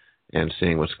 and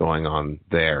seeing what's going on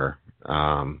there,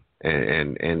 and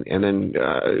then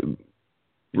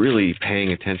really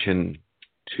paying attention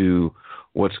to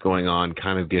what's going on,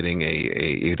 kind of getting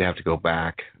you'd have to go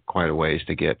back quite a ways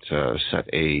to get set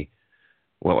a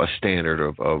standard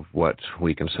of what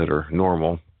we consider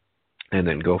normal, and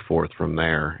then go forth from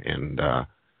there and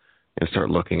start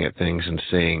looking at things and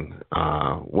seeing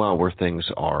where things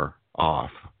are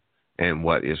off and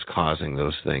what is causing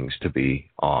those things to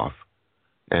be off.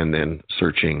 And then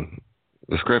searching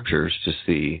the scriptures to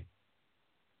see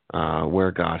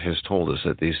where God has told us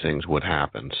that these things would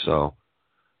happen. So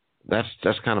that's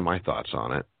kind of my thoughts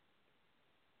on it.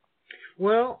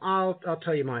 Well, I'll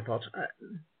tell you my thoughts.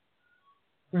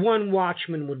 One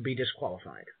watchman would be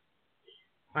disqualified.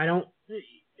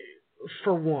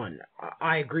 For one,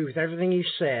 I agree with everything you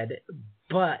said,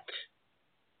 but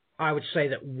I would say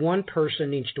that one person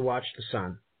needs to watch the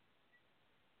sun.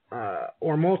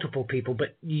 Or multiple people,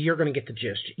 but you're going to get the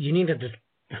gist. You need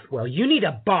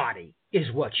a body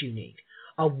is what you need.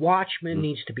 A watchman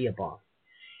needs to be a body.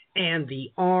 And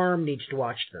the arm needs to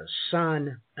watch the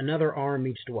sun. Another arm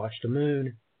needs to watch the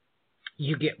moon.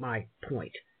 You get my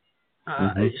point.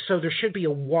 So there should be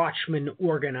a watchman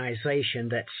organization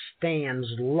that stands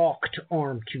locked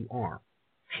arm to arm,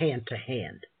 hand to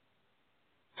hand,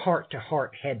 heart to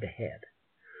heart, head to head.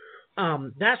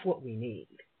 That's what we need.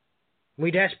 We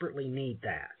desperately need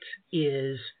that,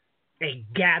 is a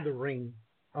gathering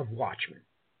of watchmen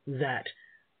that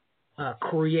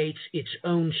creates its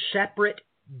own separate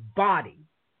body,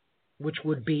 which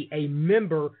would be a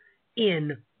member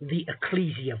in the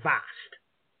Ecclesia Vast.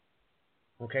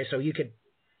 Okay, so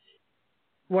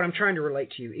what I'm trying to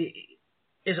relate to you,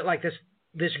 is it like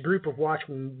this group of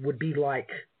watchmen would be like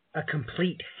a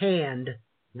complete hand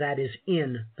that is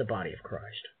in the body of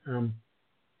Christ.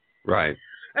 Right.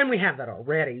 And we have that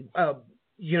already.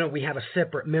 We have a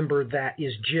separate member that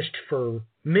is just for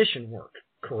mission work,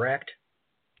 correct?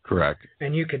 Correct.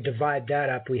 And you could divide that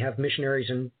up. We have missionaries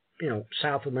in,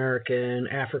 South America and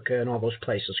Africa and all those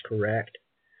places, correct?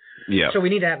 Yeah. So we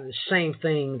need to have the same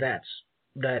thing that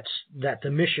the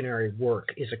missionary work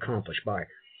is accomplished by.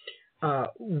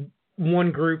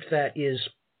 One group that is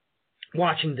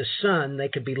watching the sun, they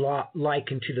could be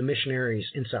likened to the missionaries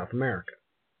in South America.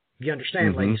 You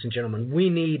understand, ladies and gentlemen,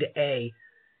 we need a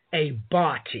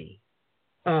body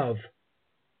of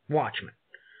watchmen.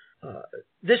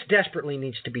 This desperately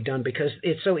needs to be done because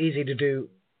it's so easy to do.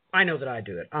 I know that I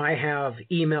do it. I have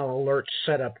email alerts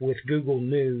set up with Google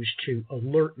News to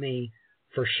alert me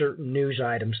for certain news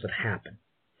items that happen.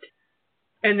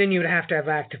 And then you would have to have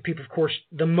active people. Of course,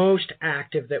 the most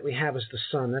active that we have is the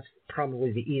sun. That's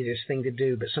probably the easiest thing to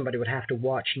do, but somebody would have to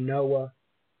watch NOAA,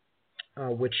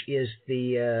 which is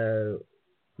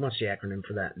what's the acronym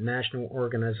for that? National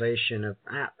Organization of,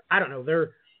 I don't know.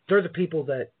 They're the people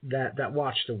that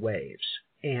watch the waves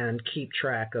and keep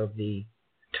track of the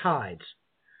tides.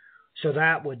 So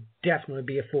that would definitely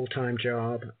be a full-time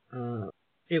job.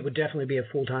 It would definitely be a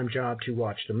full-time job to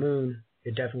watch the moon.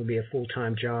 It'd definitely be a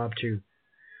full-time job to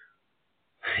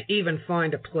even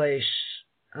find a place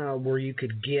where you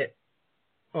could get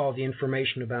all the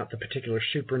information about the particular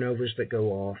supernovas that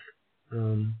go off.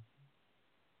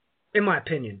 in my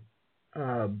opinion,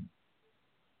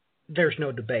 there's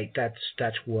no debate.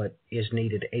 That's what is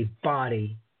needed. A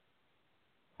body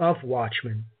of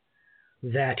watchmen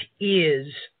that is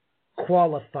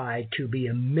qualified to be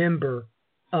a member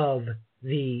of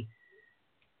the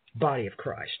body of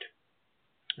Christ.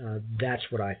 That's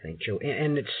what I think, Joe.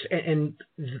 And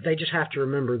they just have to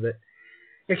remember that,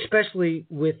 especially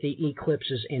with the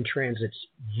eclipses and transits,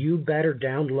 you better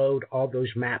download all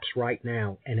those maps right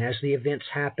now. And as the events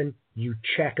happen, you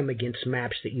check them against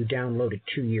maps that you downloaded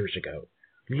 2 years ago.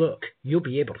 Look, you'll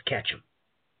be able to catch them.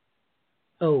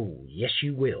 Oh, yes,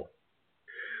 you will.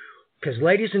 Because,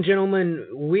 ladies and gentlemen,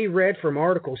 we read from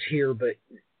articles here, but,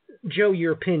 Joe,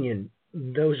 your opinion,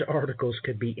 those articles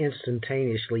could be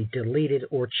instantaneously deleted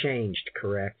or changed,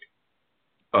 correct?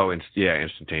 Oh,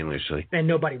 instantaneously. And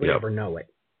nobody would ever know it.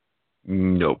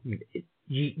 Nope.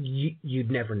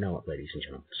 You'd never know it, ladies and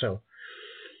gentlemen. So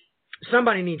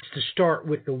somebody needs to start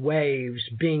with the waves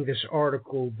being this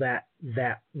article that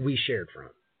we shared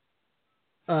from.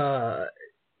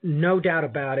 No doubt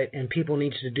about it, and people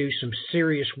need to do some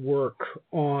serious work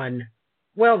on,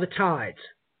 well, the tides.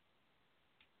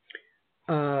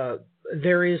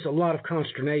 There is a lot of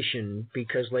consternation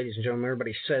because, ladies and gentlemen,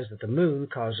 everybody says that the moon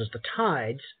causes the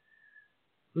tides,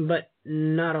 but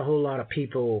not a whole lot of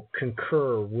people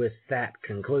concur with that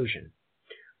conclusion.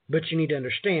 But you need to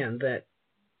understand that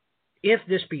if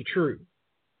this be true,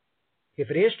 if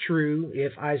it is true,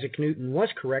 if Isaac Newton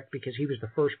was correct because he was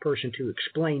the first person to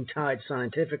explain tides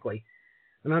scientifically,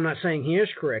 and I'm not saying he is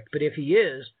correct, but if he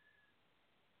is,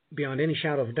 beyond any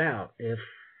shadow of doubt, if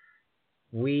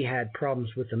we had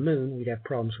problems with the moon, we'd have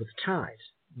problems with the tides.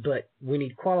 But we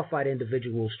need qualified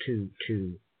individuals to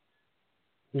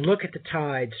look at the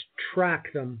tides,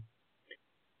 track them,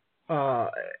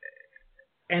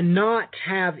 and not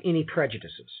have any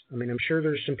prejudices. I mean, I'm sure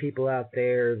there's some people out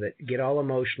there that get all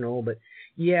emotional, but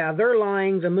yeah, they're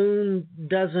lying. The moon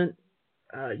doesn't,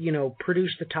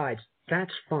 produce the tides.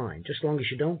 That's fine, just as long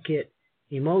as you don't get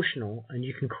emotional and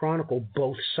you can chronicle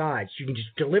both sides. You can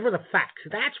just deliver the facts.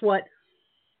 That's what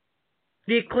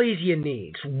the ecclesia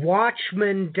needs.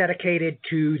 Watchmen dedicated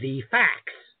to the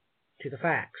facts,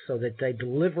 so that they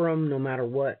deliver them no matter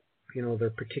what, their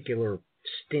particular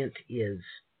stint is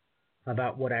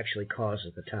about what actually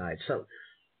causes the tide. So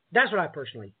that's what I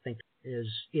personally think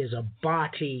is a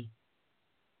body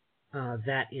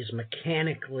that is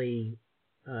mechanically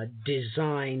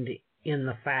designed in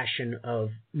the fashion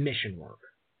of mission work.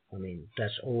 I mean,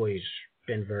 that's always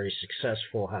been very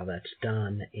successful how that's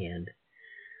done, and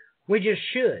we just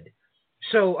should.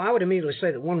 So I would immediately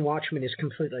say that one watchman is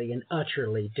completely and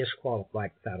utterly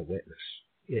disqualified without a witness.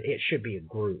 It should be a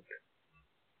group.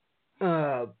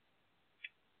 But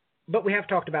we have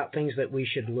talked about things that we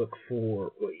should look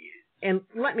for. And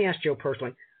let me ask Joe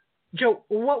personally. Joe,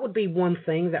 what would be one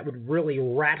thing that would really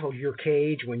rattle your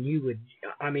cage when you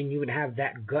would have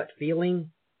that gut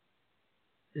feeling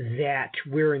that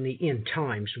we're in the end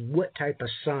times? What type of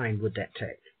sign would that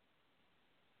take?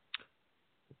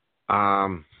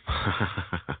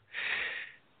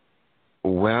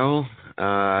 Well,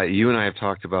 you and I have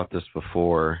talked about this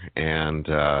before, and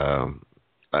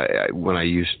when I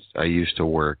used to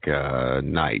work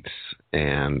nights,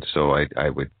 and so I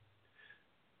would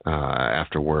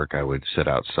after work I would sit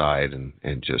outside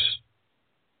and just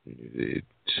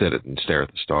sit and stare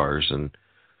at the stars, and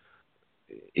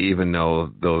even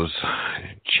though those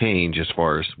change as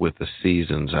far as with the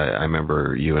seasons, I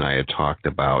remember you and I had talked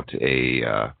about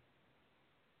a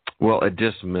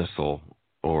dismissal,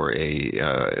 or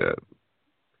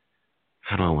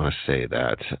how do I want to say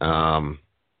that?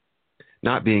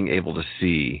 Not being able to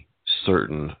see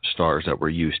certain stars that we're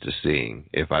used to seeing.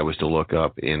 If I was to look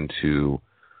up into,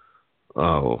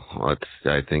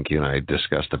 I think you and I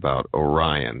discussed about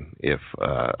Orion. If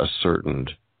a certain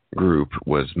group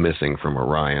was missing from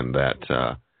Orion,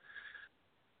 that,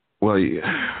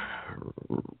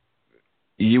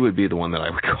 you would be the one that I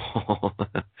would call.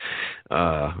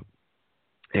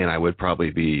 And I would probably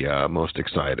be most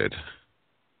excited.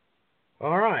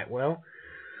 All right. Well,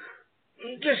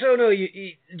 just so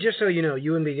you know,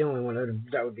 you wouldn't be the only one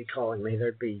that would be calling me.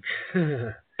 There'd be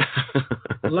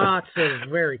lots of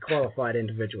very qualified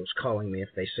individuals calling me if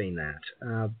they seen that.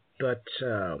 But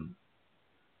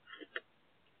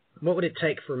what would it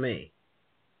take for me?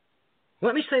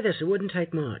 Let me say this: it wouldn't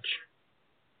take much,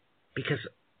 because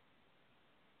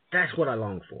that's what I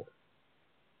long for.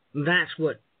 That's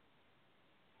what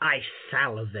I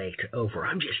salivate over.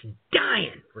 I'm just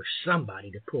dying for somebody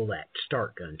to pull that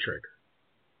start gun trigger.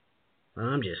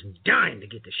 I'm just dying to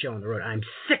get the show on the road. I'm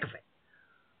sick of it.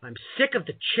 I'm sick of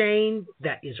the chain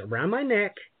that is around my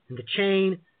neck and the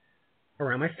chain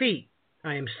around my feet.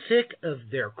 I am sick of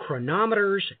their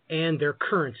chronometers and their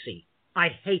currency. I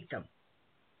hate them.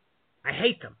 I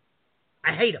hate them.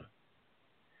 I hate them.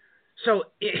 So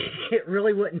it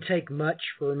really wouldn't take much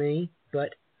for me,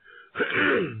 but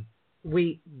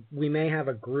we may have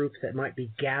a group that might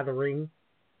be gathering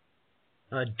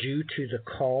due to the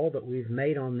call that we've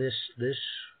made on this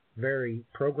very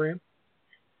program.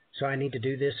 So I need to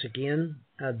do this again.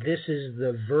 This is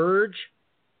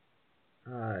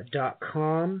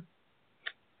TheVerge.com,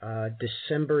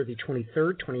 December the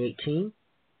 23rd, 2018.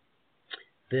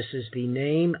 This is the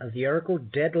name of the article.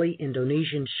 Deadly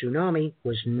Indonesian tsunami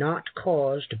was not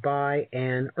caused by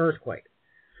an earthquake.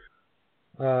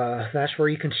 That's where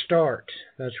you can start.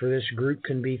 That's where this group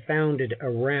can be founded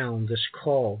around this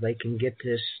call. They can get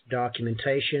this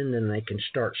documentation, and they can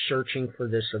start searching for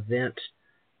this event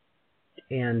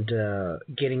and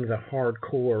getting the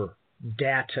hardcore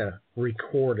data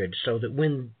recorded so that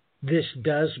when this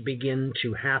does begin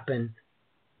to happen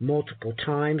multiple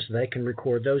times, they can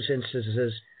record those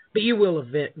instances. But you will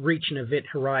reach an event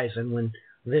horizon when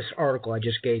this article I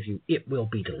just gave you, it will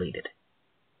be deleted.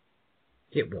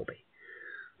 It will be.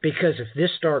 Because if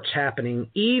this starts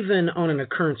happening, even on an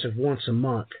occurrence of once a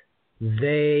month,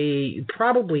 they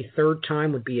probably third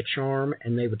time would be a charm,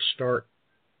 and they would start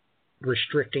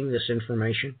restricting this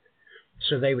information.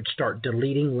 So they would start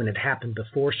deleting when it happened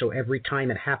before. So every time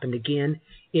it happened again,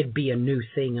 it'd be a new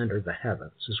thing under the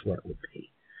heavens, is what it would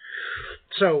be.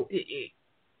 So,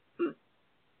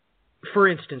 for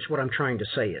instance, what I'm trying to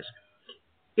say is,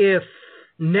 if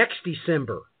next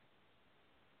December,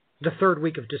 the third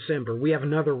week of December, we have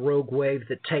another rogue wave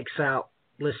that takes out,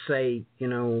 let's say,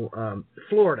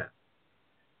 Florida.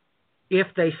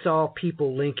 If they saw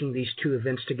people linking these two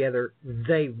events together,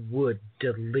 they would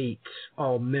delete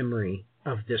all memory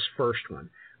of this first one.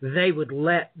 They would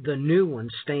let the new one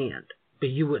stand, but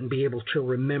you wouldn't be able to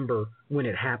remember when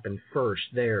it happened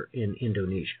first there in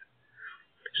Indonesia.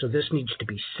 So this needs to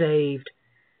be saved.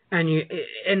 And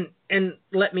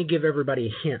let me give everybody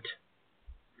a hint.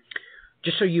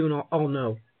 Just so you all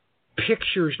know,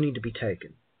 pictures need to be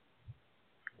taken.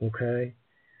 Okay?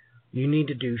 You need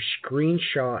to do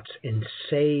screenshots and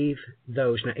save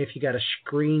those. Now, if you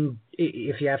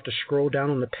have to scroll down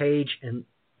on the page and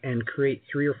create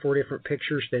 3 or 4 different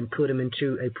pictures, then put them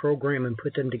into a program and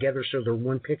put them together so they're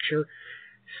one picture,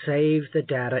 save the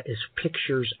data as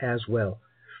pictures as well.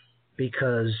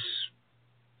 Because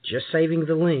just saving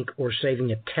the link or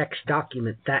saving a text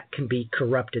document, that can be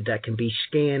corrupted, that can be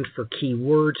scanned for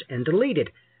keywords and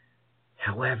deleted.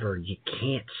 However, you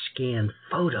can't scan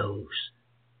photos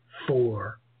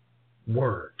for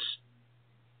words.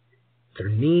 There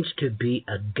needs to be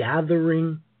a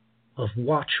gathering of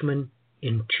watchmen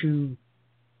into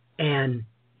an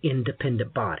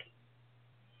independent body.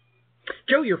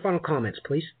 Joe, your final comments,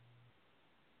 please.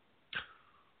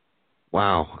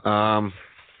 Wow.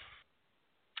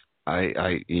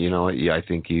 I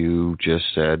think you just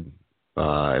said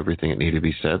everything that needed to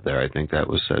be said there. I think that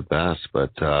was said best.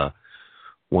 But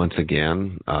once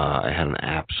again, I had an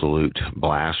absolute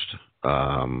blast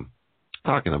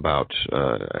talking about.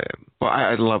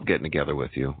 I love getting together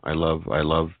with you. I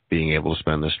love being able to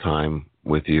spend this time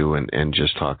with you and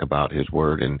just talk about His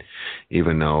Word. And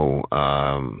even though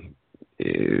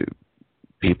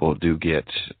people do get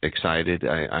excited,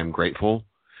 I'm grateful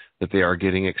that they are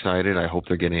getting excited. I hope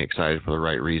they're getting excited for the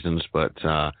right reasons. But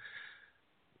I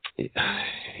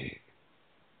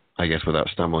guess without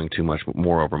stumbling too much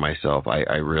more over myself, I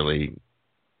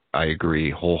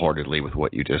agree wholeheartedly with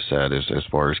what you just said as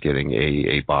far as getting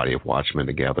a body of watchmen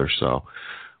together. So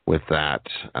with that,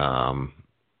 I'm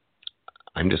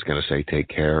just going to say take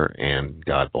care and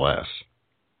God bless.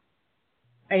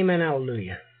 Amen,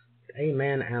 hallelujah.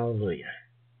 Amen, hallelujah.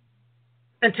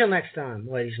 Until next time,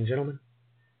 ladies and gentlemen,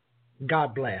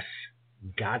 God bless.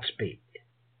 Godspeed.